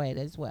enjoy it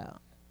as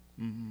well.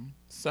 Mm-hmm.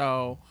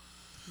 So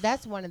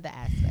that's one of the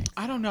aspects.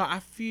 I don't know. I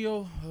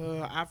feel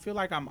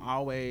like I'm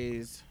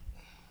always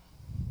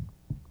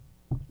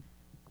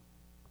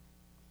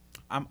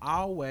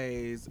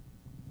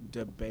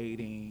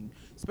debating,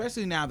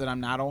 especially now that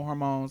I'm not on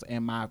hormones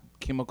and my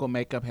chemical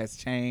makeup has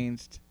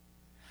changed.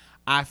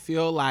 I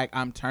feel like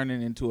I'm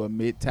turning into a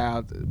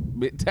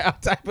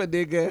MGTOW type of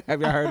nigga.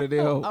 Have y'all heard of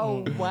them?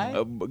 Oh,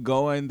 what?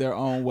 Going their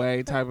own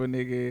way type of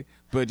nigga,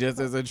 but just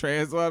as a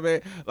trans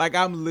woman. Like,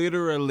 I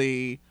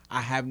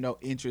have no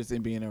interest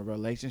in being in a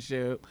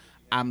relationship.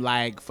 I'm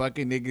like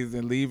fucking niggas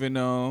and leaving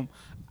them.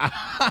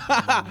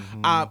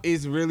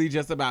 It's really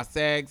just about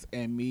sex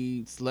and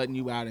me slutting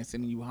you out and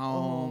sending you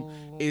home.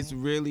 Oh. It's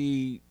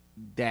really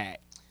that.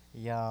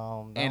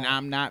 Yo, and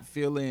I'm not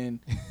feeling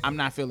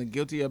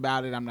guilty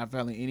about it. I'm not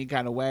feeling any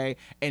kind of way,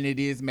 and it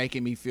is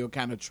making me feel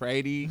kind of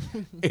tradey.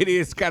 It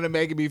is kind of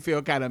making me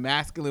feel kind of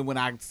masculine when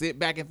I sit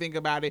back and think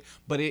about it.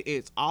 But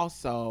it's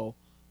also,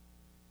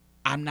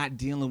 I'm not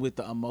dealing with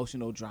the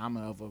emotional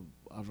drama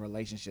of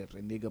relationships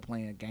and nigga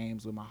playing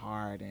games with my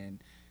heart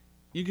and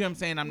You get what I'm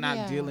saying? I'm not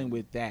Yeah. dealing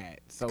with that.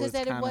 So Because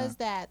it's it was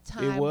that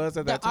time. It was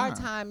at that There time. are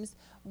times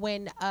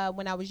when I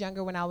was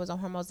younger, when I was on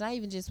hormones, not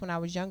even just when I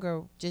was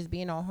younger, just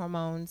being on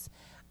hormones.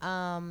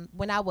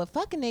 When I would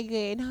fuck a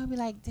nigga and I'd be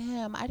like,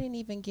 damn, I didn't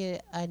even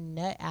get a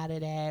nut out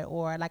of that,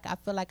 or like I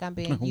feel like I'm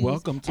being used.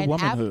 Welcome to And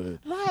womanhood.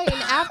 right,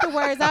 and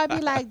afterwards I'd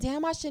be like,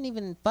 damn, I shouldn't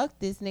even fuck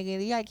this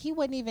nigga. Like he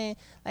wouldn't even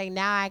like.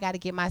 Now I got to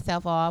get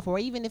myself off, or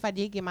even if I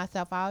did get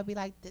myself off, I would be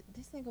like,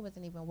 this nigga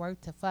wasn't even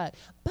worth to fuck.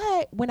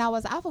 But when I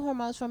was off of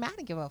hormones from, I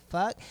didn't give a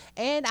fuck,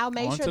 and I'll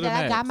make On sure to the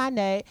that I got next. my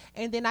nut,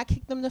 and then I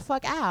kicked them the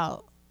fuck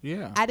out.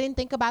 Yeah. I didn't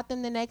think about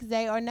them the next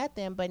day or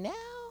nothing. But now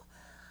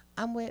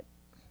I'm with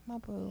my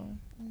boo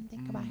and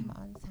think about him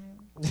all the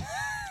time.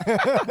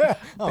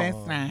 That's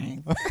Oh. nice.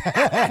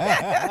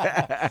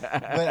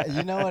 But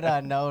you know what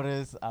I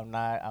noticed? I'm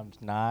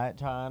not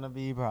trying to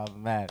be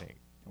problematic.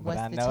 But What's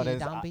I the tea?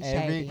 noticed Don't be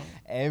every shady.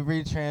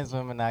 every trans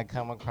woman I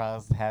come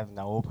across have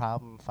no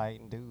problem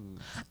fighting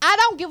dudes. I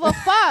don't give a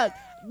fuck.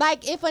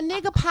 Like if a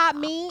nigga pop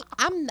me,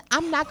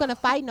 I'm not gonna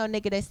fight no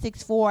nigga that's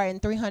 6'4"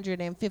 and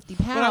 350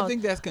 pounds. But I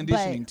think that's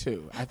conditioning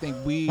too. I think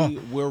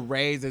we're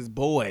raised as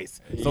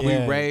boys, so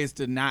Yes. we raised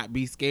to not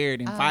be scared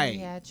and fight.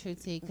 Yeah, true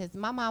tea. Because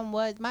my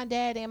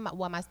dad and my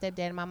stepdad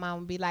and my mom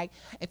would be like,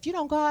 if you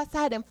don't go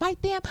outside and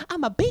fight them,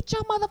 I'ma beat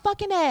your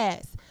motherfucking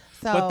ass.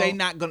 So, But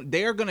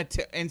they're gonna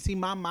and see,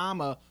 my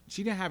mama,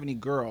 she didn't have any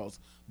girls,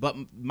 but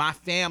my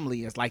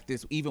family is like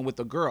this. Even with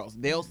the girls,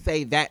 they'll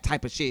say that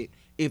type of shit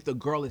if the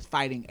girl is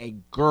fighting a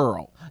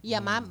girl. yeah,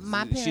 my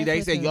parents. They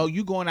would say, too. yo,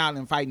 you going out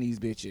and fighting these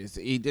bitches.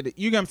 He did it.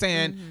 You get what I'm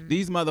saying?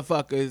 These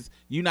motherfuckers,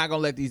 you not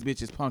gonna let these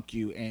bitches punk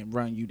you and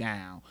run you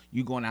down.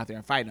 You going out there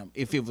and fight them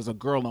if it was a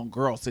girl on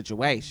girl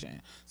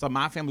situation. So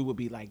my family would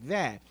be like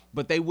that,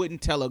 but they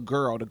wouldn't tell a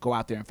girl to go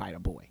out there and fight a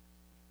boy.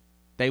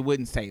 They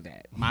wouldn't say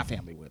that. My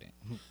family wouldn't.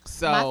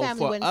 So My family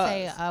for wouldn't us,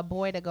 say a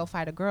boy to go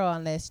fight a girl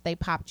unless they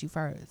popped you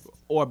first.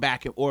 or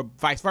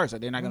vice versa.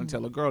 They're not going to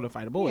tell a girl to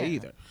fight a boy Yeah.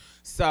 either.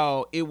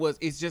 So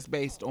it's just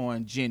based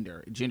on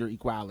gender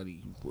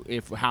equality,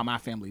 if how my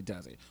family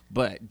does it.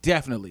 But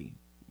definitely,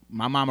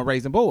 my mama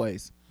raising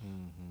boys,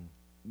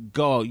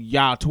 go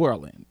y'all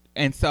twirling.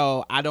 And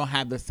so I don't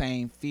have the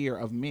same fear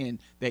of men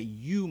that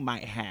you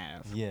might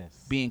have Yes.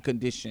 being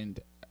conditioned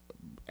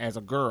as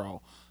a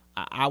girl.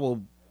 I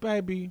will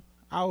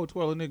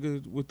twirl a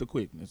nigga with the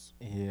quickness.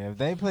 Yeah, if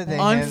they put their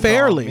hands on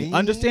Unfairly. me,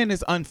 Understand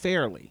this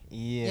unfairly.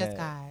 Yeah. Yes,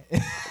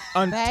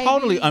 God. Baby,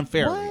 Totally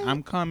unfairly. what?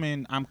 I'm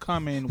coming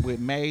with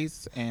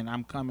mace, and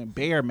I'm coming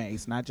bare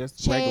mace, not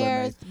just regular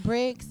Chairs, mace.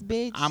 bricks,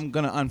 bitch. I'm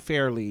gonna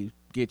unfairly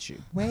get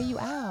you. Wear you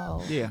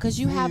out. Yeah. Because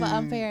you have an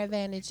unfair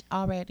advantage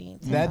already.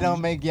 That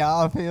don't make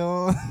y'all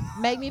feel.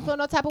 make me feel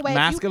no type of way.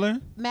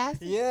 Masculine?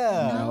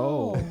 Yeah.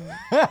 No.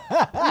 No.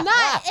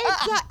 Not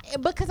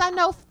because I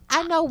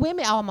know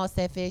women. I almost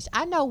said fish.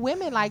 I know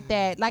women like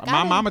that. Like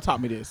My mama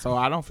taught me this, so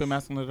I don't feel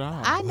masculine at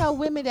all. I know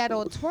women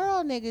that'll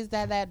twirl niggas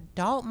that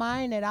don't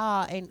mind at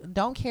all and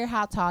don't care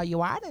how tall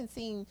you are. I done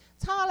seen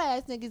tall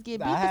ass niggas get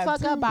beat I the have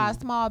fuck up too. by a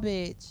small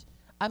bitch.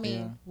 I mean,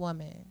 Yeah.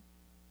 woman.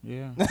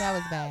 Yeah. That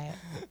was bad.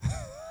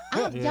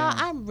 Yeah. Y'all,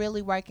 I'm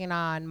really working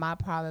on my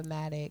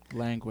problematic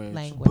Language.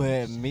 language.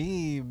 But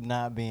me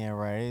not being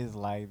raised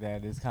like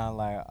that, it's kind of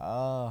like,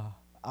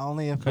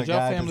 only if a 'Cause your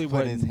guy family just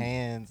put his wasn't-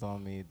 hands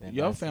on me. Then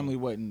Your that's family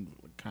wasn't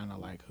kind of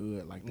like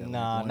hood like that.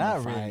 Nah, like not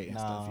wanting to really, fight and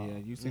stuff. nah. Yeah,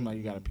 you seem like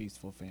you got a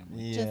peaceful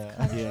family. Yeah.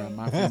 Just Yeah,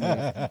 my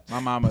family, my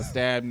mama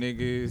stabbed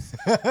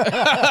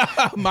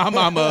niggas. My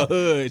mama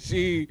hood.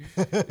 She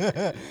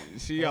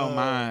don't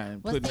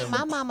mind Well, putting see, them,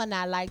 my mama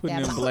not like putting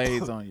that. them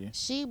blades on you.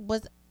 She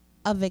was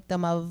a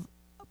victim of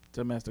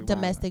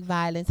Domestic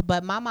violence,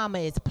 but my mama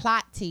is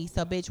plot tea.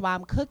 So, bitch, while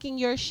I'm cooking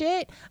your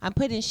shit, I'm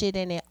putting shit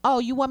in it. Oh,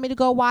 you want me to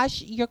go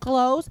wash your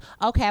clothes?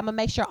 Okay, I'm gonna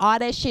make sure all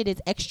that shit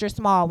is extra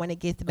small when it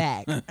gets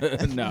back.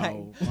 violence.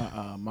 No,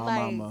 my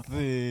like- mama.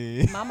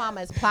 See. My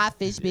mama is plot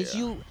fish, bitch.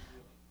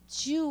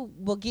 You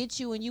will get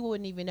you and you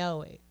wouldn't even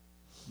know it.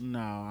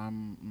 No,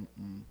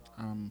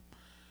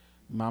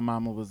 my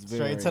mama was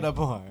very Straight to the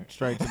point.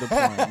 Straight to the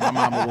point. My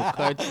mama will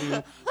cut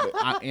you,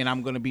 and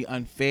I'm gonna be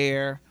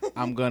unfair.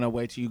 I'm gonna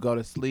wait till you go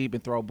to sleep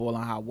and throw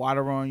boiling hot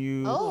water on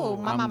you. Oh,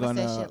 my I'm mama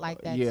said shit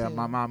like that, Yeah, too.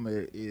 my mama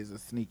is a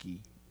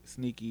sneaky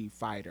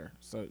fighter.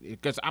 So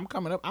because I'm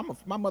coming up,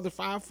 my mother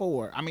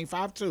 5'4". I mean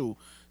 5'2".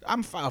 I'm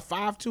a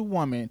 5'2"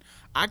 woman.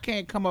 I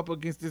can't come up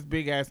against this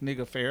big ass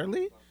nigga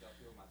fairly.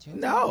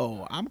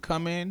 No, I'm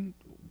coming.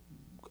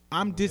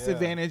 I'm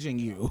disadvantaging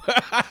you.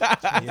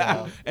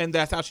 Yeah. And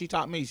that's how she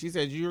taught me. She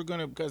said, you're going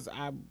to, because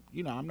I'm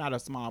not a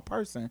small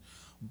person,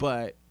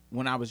 but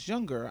when I was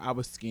younger, I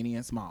was skinny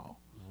and small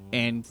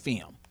and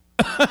femme.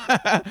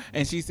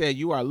 And she said,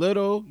 you are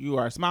little, you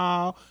are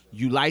small,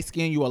 you light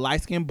skinned, you a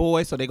light skinned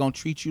boy, so they're going to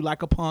treat you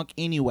like a punk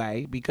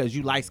anyway because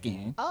you light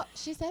skinned. Oh,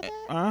 she said that?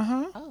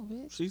 Uh-huh. Oh,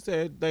 bitch. She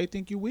said they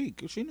think you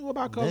weak. She knew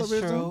about That's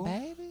colorism. true.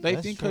 Baby. They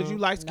That's think because true. you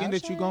light skinned No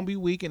that you're shade. going to be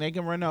weak and they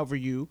can run over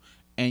you.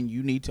 And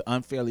you need to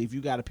unfairly, if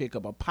you got to pick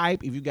up a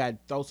pipe, if you got to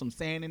throw some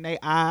sand in their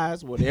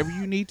eyes, whatever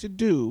you need to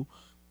do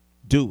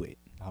it.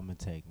 I'm gonna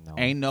take notes.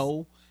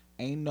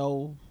 Ain't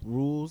no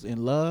rules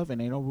in love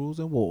and ain't no rules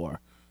in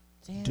war.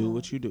 Damn. Do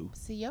what you do.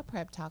 See, your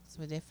prep talks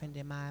were different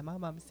than mine. My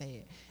mom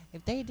said,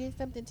 if they did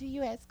something to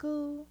you at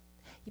school,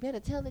 you better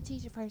tell the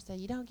teacher first so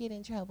you don't get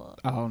in trouble.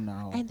 Oh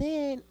no. And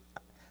then,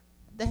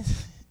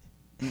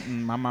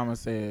 My mama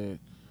said,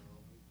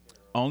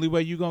 only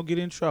way you gonna get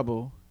in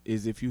trouble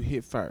is if you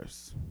hit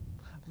first.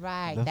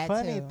 right, The that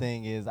funny too.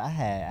 thing is, I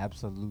had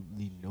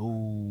absolutely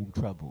no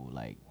trouble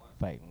like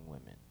fighting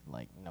women.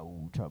 Like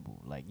no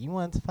trouble. Like you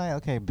want to fight?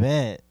 Okay,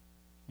 bet.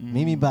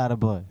 Meet me by the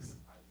bus.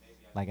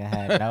 Like I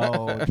had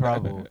no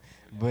trouble.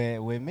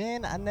 But with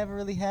men, I never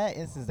really had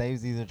instances. They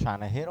was either trying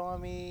to hit on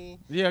me.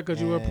 Yeah,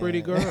 because you were a pretty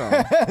and- girl.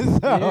 So,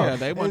 Yeah,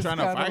 they weren't it's trying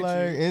to kinda fight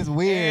like, you. It's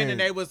weird.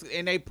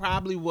 And they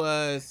probably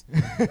was,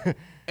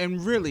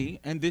 and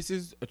really, and this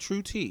is a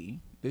true tea.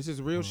 This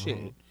is real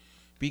shit.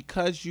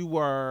 Because you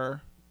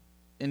were,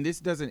 and this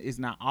is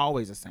not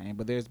always the same,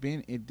 but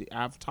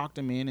I've talked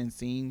to men and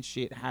seen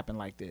shit happen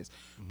like this.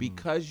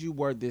 Because you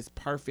were this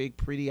perfect,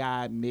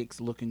 pretty-eyed,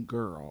 mixed-looking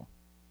girl,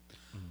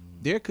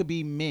 there could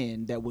be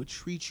men that would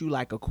treat you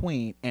like a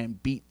queen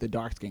and beat the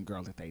dark-skinned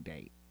girl that they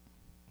date.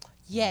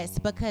 Yes,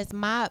 because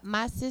my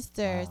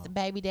sister's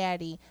baby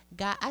daddy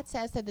I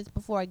said this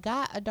before,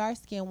 got a dark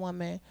skinned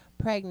woman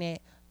pregnant,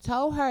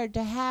 told her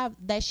to have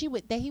that he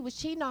was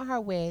cheating on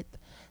her with,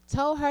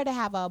 told her to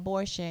have an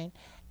abortion,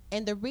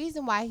 and the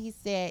reason why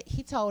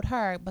he told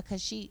her because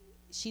she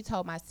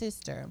told my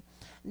sister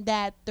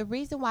that the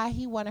reason why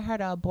he wanted her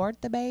to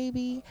abort the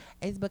baby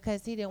is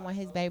because he didn't want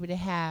his baby to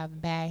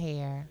have bad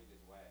hair.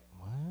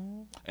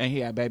 And he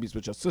had babies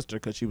with your sister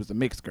because she was a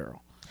mixed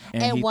girl.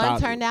 And he one thought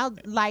turned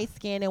out light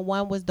skinned and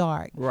one was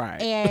dark. Right.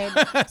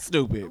 And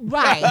Stupid.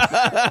 right.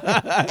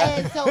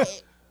 And so,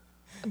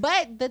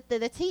 but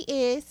the tea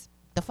is,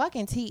 the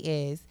fucking tea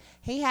is,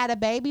 he had a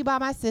baby by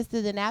my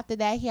sister. Then after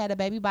that, he had a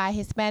baby by a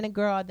Hispanic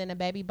girl. Then a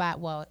baby by,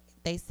 well,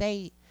 they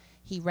say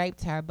he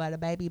raped her, but a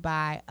baby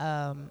by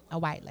a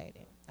white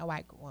lady, a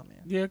white woman.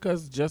 Yeah,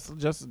 because just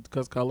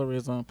because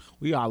colorism,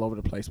 we all over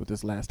the place with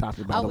this last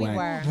topic, by the we way.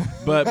 were.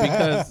 But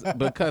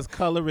because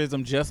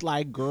colorism, just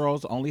like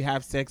girls only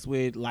have sex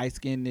with light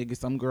skinned niggas,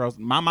 some girls.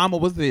 My mama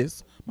was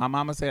this. My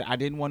mama said I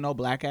didn't want no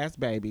black ass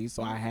baby,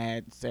 so I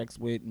had sex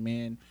with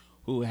men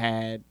who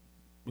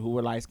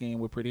were light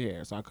skinned with pretty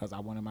hair. So because I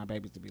wanted my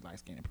babies to be light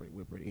skinned and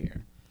with pretty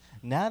hair.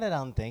 Now that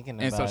I'm thinking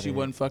about And it. so she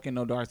wasn't fucking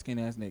no dark skinned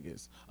ass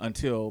niggas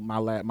until my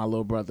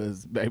little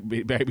brother's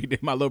baby,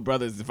 my little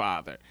brother's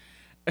father.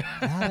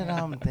 Now that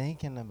I'm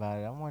thinking about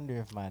it, I wonder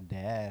if my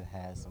dad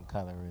has some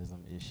colorism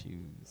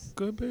issues.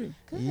 Could be.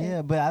 Good.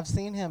 Yeah, but I've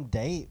seen him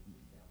date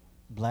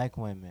black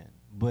women,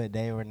 but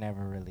they were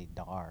never really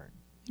dark.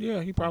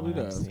 Yeah, he probably what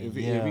I've does. seen, If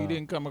he yeah.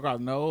 didn't come across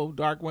no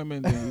dark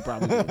women, then he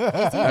probably did. Is he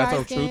That's a true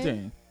dark-skinned?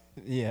 thing.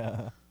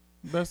 Yeah.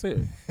 That's it.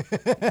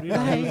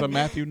 Yeah, he was a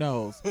Matthew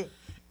Knowles.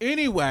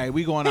 Anyway,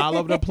 we going all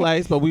over the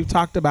place, but we've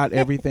talked about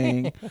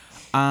everything.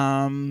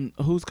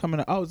 Who's coming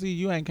up? Oh, Z,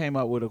 you ain't came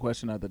up with a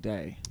question of the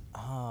day.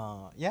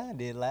 Yeah, I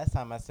did. Last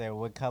time I said,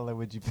 what color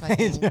would you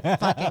paint?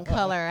 fucking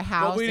color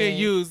house. But we didn't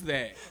use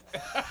that.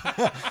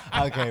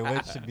 Okay,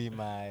 what should be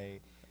my...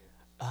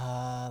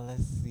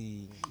 let's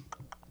see.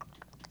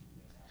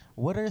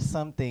 What are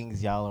some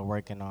things y'all are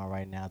working on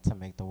right now to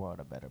make the world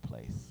a better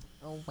place?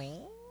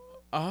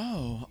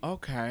 Oh,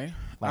 okay.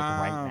 Like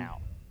right now.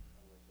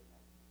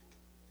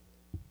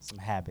 Some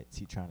habits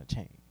you trying to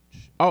change.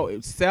 Oh,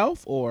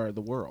 itself or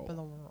the world?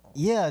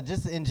 Yeah,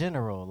 just in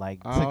general,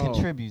 like to Oh.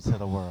 contribute to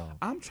the world.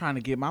 I'm trying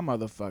to get my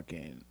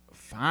motherfucking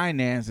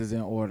finances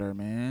in order,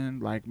 man.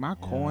 Like my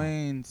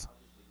coins,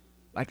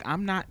 like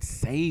I'm not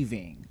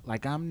saving.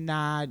 Like I'm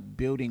not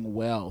building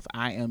wealth.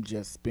 I am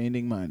just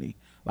spending money.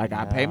 Like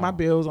I pay my Yeah.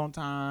 bills on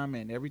time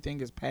and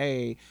everything is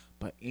paid,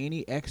 but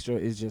any extra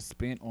is just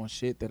spent on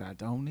shit that I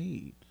don't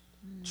need.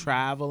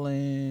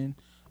 Traveling,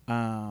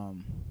 now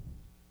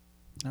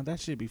that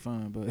should be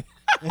fun, but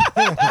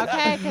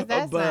Okay, because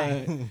that's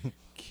but nice.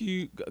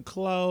 cute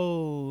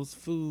clothes,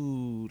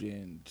 food,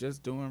 and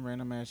just doing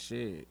random ass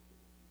shit,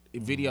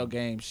 video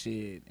game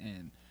shit,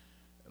 and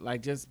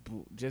like just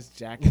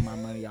jacking my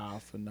money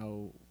off for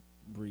no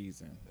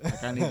reason.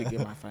 Like I need to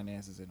get my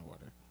finances in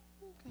order.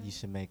 You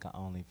should make an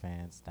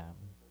OnlyFans, Diamond.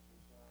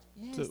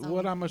 Yes, So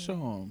what I'ma show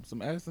them?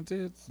 Some ass and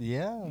tits?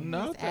 Yeah.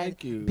 No, Yes,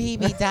 thank you.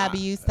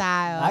 BBW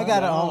style. I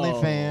got an No.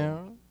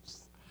 OnlyFans.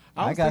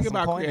 I was got thinking some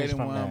about coinage creating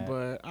from one, that.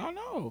 but I don't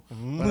know.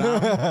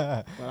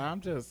 But I'm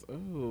just,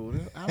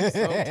 I'm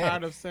so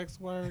tired of sex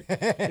work.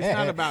 It's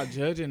not about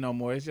judging no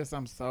more. It's just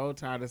I'm so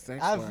tired of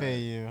sex I work. feel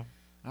you.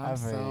 I'm I feel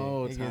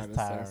so you. It tired gets of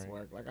sex tiring.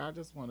 work. Like I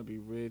just want to be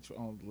rich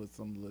on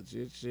some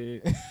legit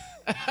shit.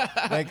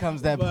 There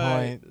comes that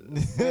But point.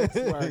 sex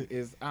work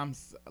is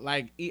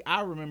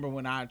I remember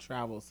when I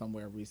traveled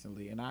somewhere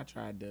recently and I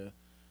tried to.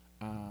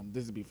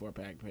 This is before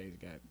Backpage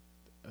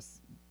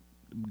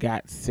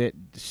got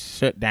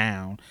shut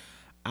down.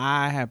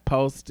 I had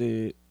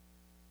posted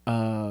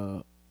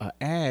a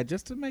ad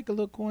just to make a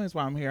little coins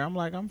while I'm here. I'm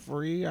like, I'm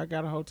free. I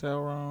got a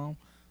hotel room.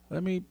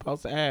 Let me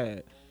post an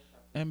ad.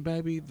 And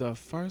baby, the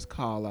first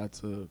call I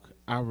took,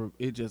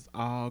 it just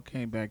all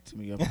came back to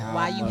me of how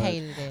Why you much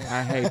hated it?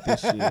 I hate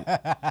this shit.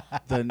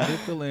 The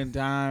nickel and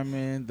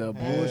diamond, the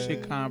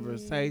bullshit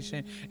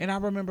conversation. And I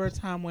remember a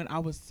time when I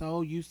was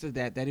so used to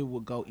that it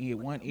would go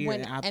in one ear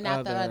and out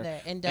the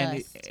other. And And,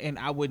 dust. and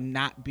I would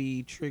not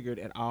be triggered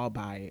at all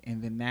by it.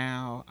 And then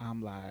now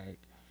I'm like,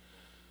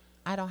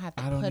 I don't have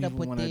to I don't put up even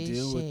with want to this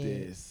deal shit. with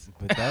this.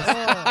 But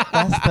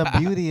that's the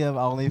beauty of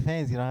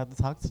OnlyFans. You don't have to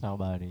talk to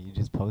nobody. You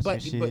just post your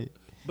shit.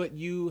 But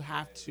you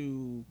have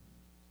to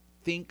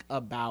think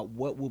about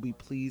what will be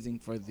pleasing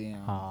for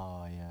them.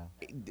 Oh yeah.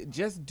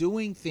 Just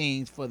doing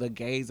things for the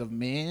gaze of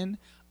men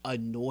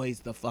annoys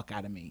the fuck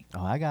out of me.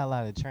 Oh, I got a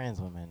lot of trans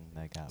women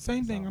that got Same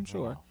me, thing, so, I'm you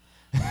sure. know.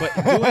 But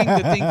doing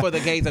the thing for the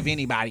gaze of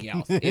anybody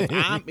else. You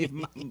got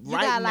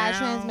a lot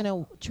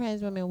of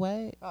trans women.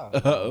 What?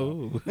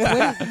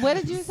 What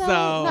did you say? So,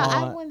 no,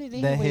 I wanted to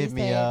hear they what you hit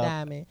me said, up.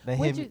 Diamond.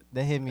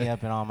 They hit me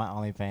up in all my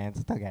OnlyFans.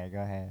 It's okay,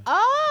 go ahead.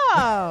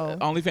 Oh,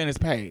 OnlyFans is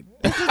paid.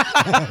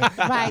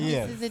 right.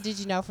 Yeah. This is a did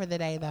you know for the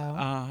day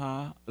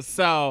though.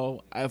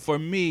 So for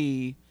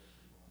me,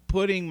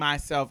 putting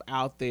myself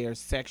out there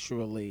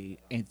sexually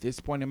at this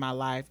point in my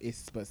life is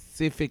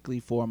specifically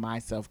for my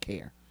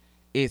self-care.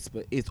 It's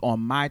on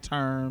my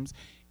terms.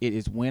 It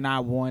is when I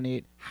want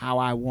it, how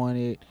I want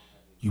it.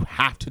 You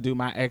have to do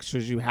my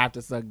extras. You have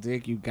to suck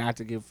dick. You got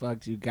to get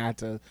fucked. You got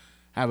to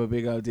have a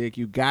big old dick.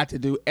 You got to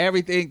do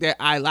everything that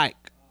I like.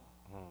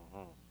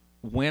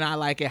 When I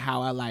like it,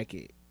 how I like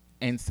it.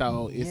 And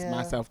so it's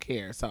my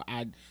self-care. So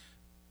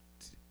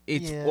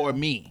it's for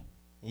me.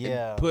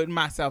 Yeah. Putting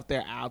myself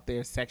out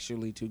there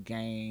sexually to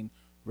gain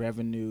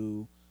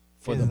revenue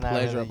for It's the not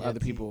pleasure really of other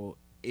your people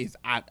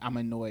I'm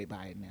annoyed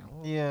by it now.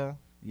 Yeah.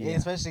 Yeah.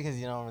 Especially because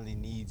you don't really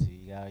need to.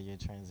 You got all your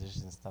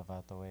transition stuff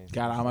out the way. So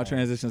Got it's all my like-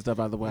 transition stuff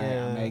out of the way.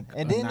 Yeah. I make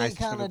and then nice it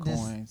kind of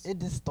coins. it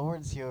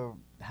distorts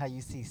how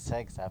you see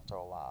sex after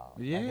a while.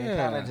 Like, it Yeah.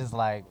 kind of just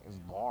like it's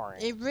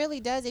boring. It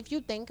really does. If you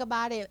think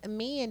about it,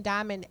 me and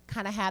Diamond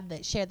kind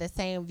of share the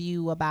same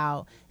view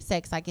about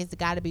sex. Like it's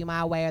got to be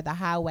my way or the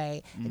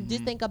highway.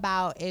 Just think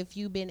about if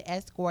you've been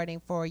escorting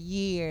for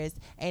years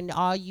and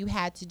all you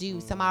had to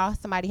do,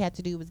 somebody had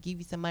to do was give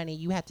you some money.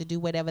 You had to do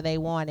whatever they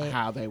wanted.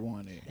 How they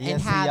want it.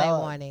 and how they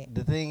want it.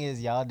 The thing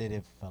is, y'all did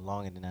it for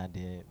longer than I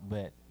did,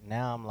 but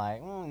now I'm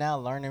like, now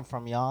learning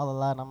from y'all a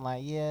lot. I'm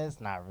like, yeah,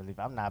 it's not really.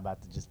 I'm not about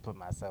to just put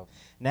myself.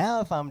 Now,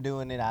 if I'm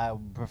doing it, I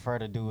prefer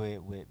to do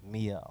it with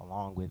Mia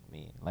along with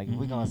me. Like, if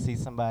we're gonna see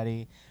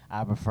somebody,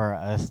 I prefer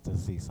us to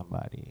see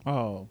somebody.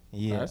 Oh,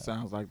 Yeah. That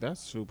sounds like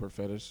that's super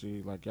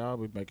fetishy. Like y'all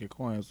be making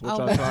coins. What Oh,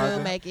 y'all but charging?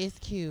 you make it's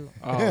cute.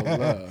 Oh,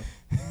 love.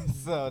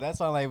 So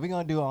that's why, like, we're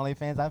gonna do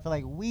OnlyFans. I feel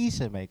like we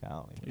should make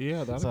our OnlyFans.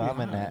 Yeah, that'd So be I'm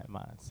in hot. that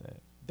mindset.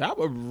 That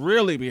would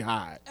really be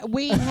hot.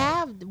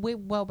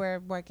 We're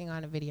working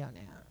on a video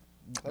now.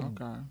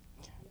 Okay.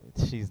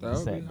 She's the That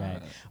would be setback.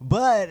 hot.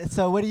 But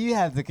so, what do you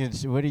have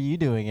to? What are you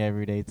doing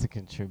every day to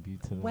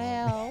contribute to the?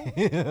 Well,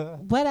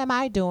 world? what am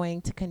I doing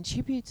to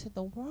contribute to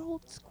the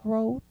world's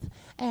growth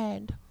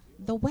and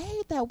the way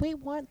that we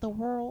want the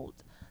world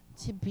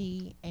to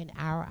be in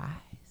our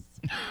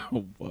eyes?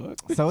 What?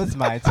 So it's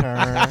my turn.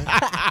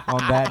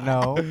 On that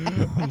note,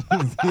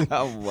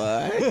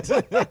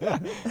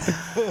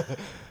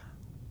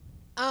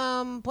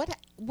 What?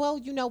 Well,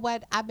 you know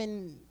what? I've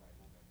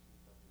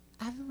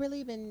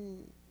really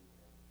been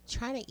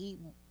trying to eat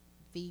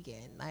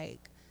vegan.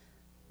 Like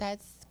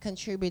that's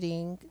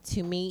contributing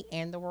to me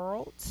and the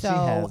world. So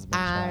has been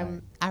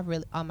trying. I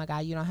really, oh my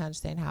God, you don't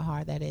understand how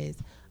hard that is.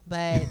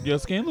 But Your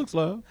skin looks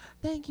low.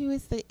 thank you.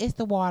 It's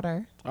the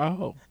water.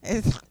 Oh.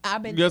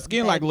 I've been Your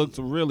skin like baby. looks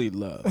really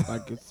low.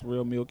 Like it's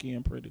real milky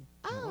and pretty.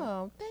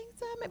 Oh,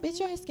 thanks, bitch.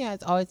 Your skin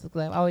has always looked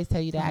good. I always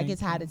tell you that. I get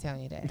tired of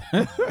telling you that.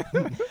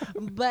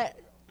 But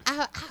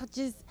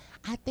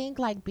I think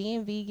like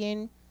being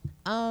vegan,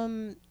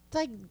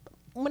 like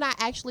when I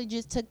actually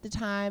just took the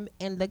time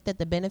and looked at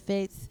the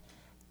benefits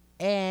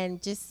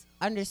and just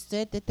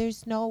understood that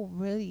there's no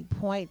really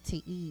point to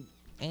eat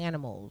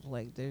animals.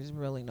 Like there's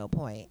really no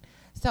point.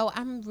 So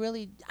I'm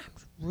really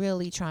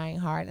trying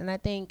hard, and I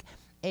think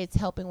it's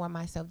helping with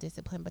my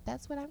self-discipline, but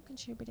that's what I'm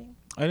contributing.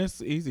 And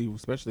it's easy,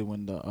 especially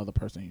when the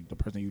person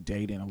you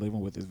dating and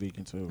living with is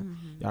vegan too.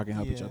 Y'all can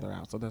help each Yeah. other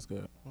out, so that's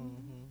good.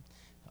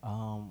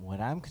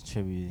 What I'm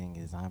contributing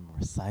is I'm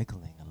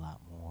recycling a lot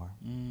more.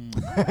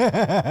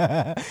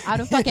 All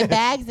the fucking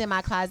bags in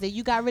my closet,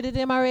 you got rid of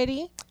them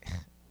already?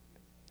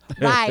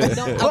 Right. You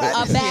have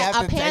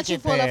A to pantry take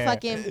it full of there.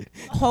 fucking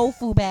Whole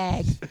Food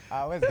bags.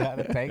 I always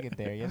gotta take it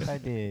there. Yes, I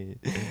did.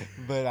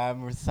 But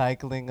I'm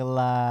recycling a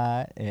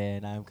lot,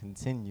 and I'm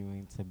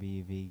continuing to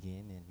be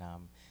vegan, and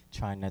I'm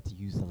trying not to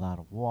use a lot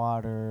of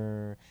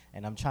water,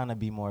 and I'm trying to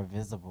be more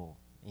visible,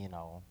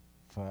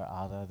 for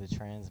all the other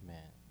trans men,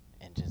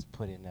 and just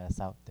putting us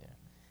out there.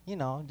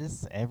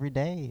 Just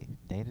day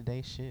to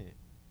day shit.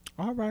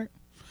 All right.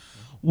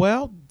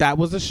 Well, that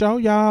was the show,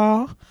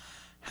 y'all.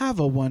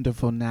 Have a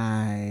wonderful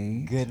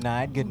night. Good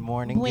night, good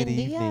morning, Buen good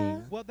dia.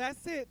 evening. Well,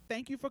 that's it.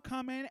 Thank you for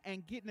coming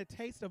and getting a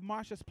taste of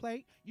Marsha's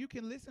Plate. You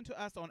can listen to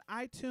us on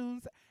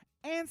iTunes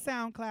and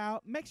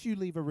SoundCloud. Make sure you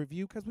leave a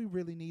review because we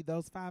really need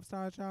those 5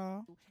 stars,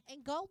 y'all.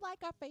 And go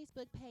like our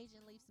Facebook page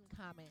and leave some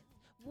comments.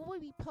 We'll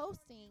be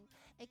posting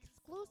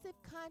exclusive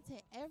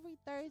content every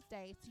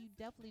Thursday, so you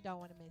definitely don't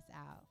want to miss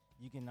out.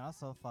 You can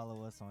also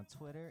follow us on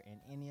Twitter and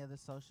any other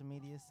social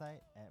media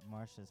site at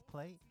Marsha's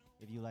Plate.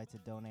 If you'd like to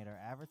donate or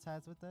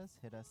advertise with us,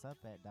 hit us up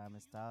at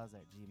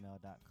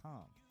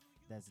diamondstyles@gmail.com.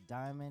 That's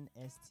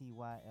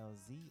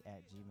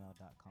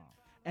diamondstylz@gmail.com.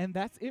 And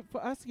that's it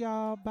for us,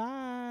 y'all.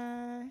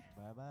 Bye.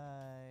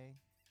 Bye-bye.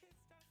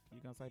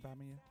 You gonna say bye,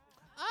 Mia?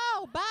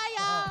 Oh, bye,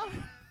 y'all.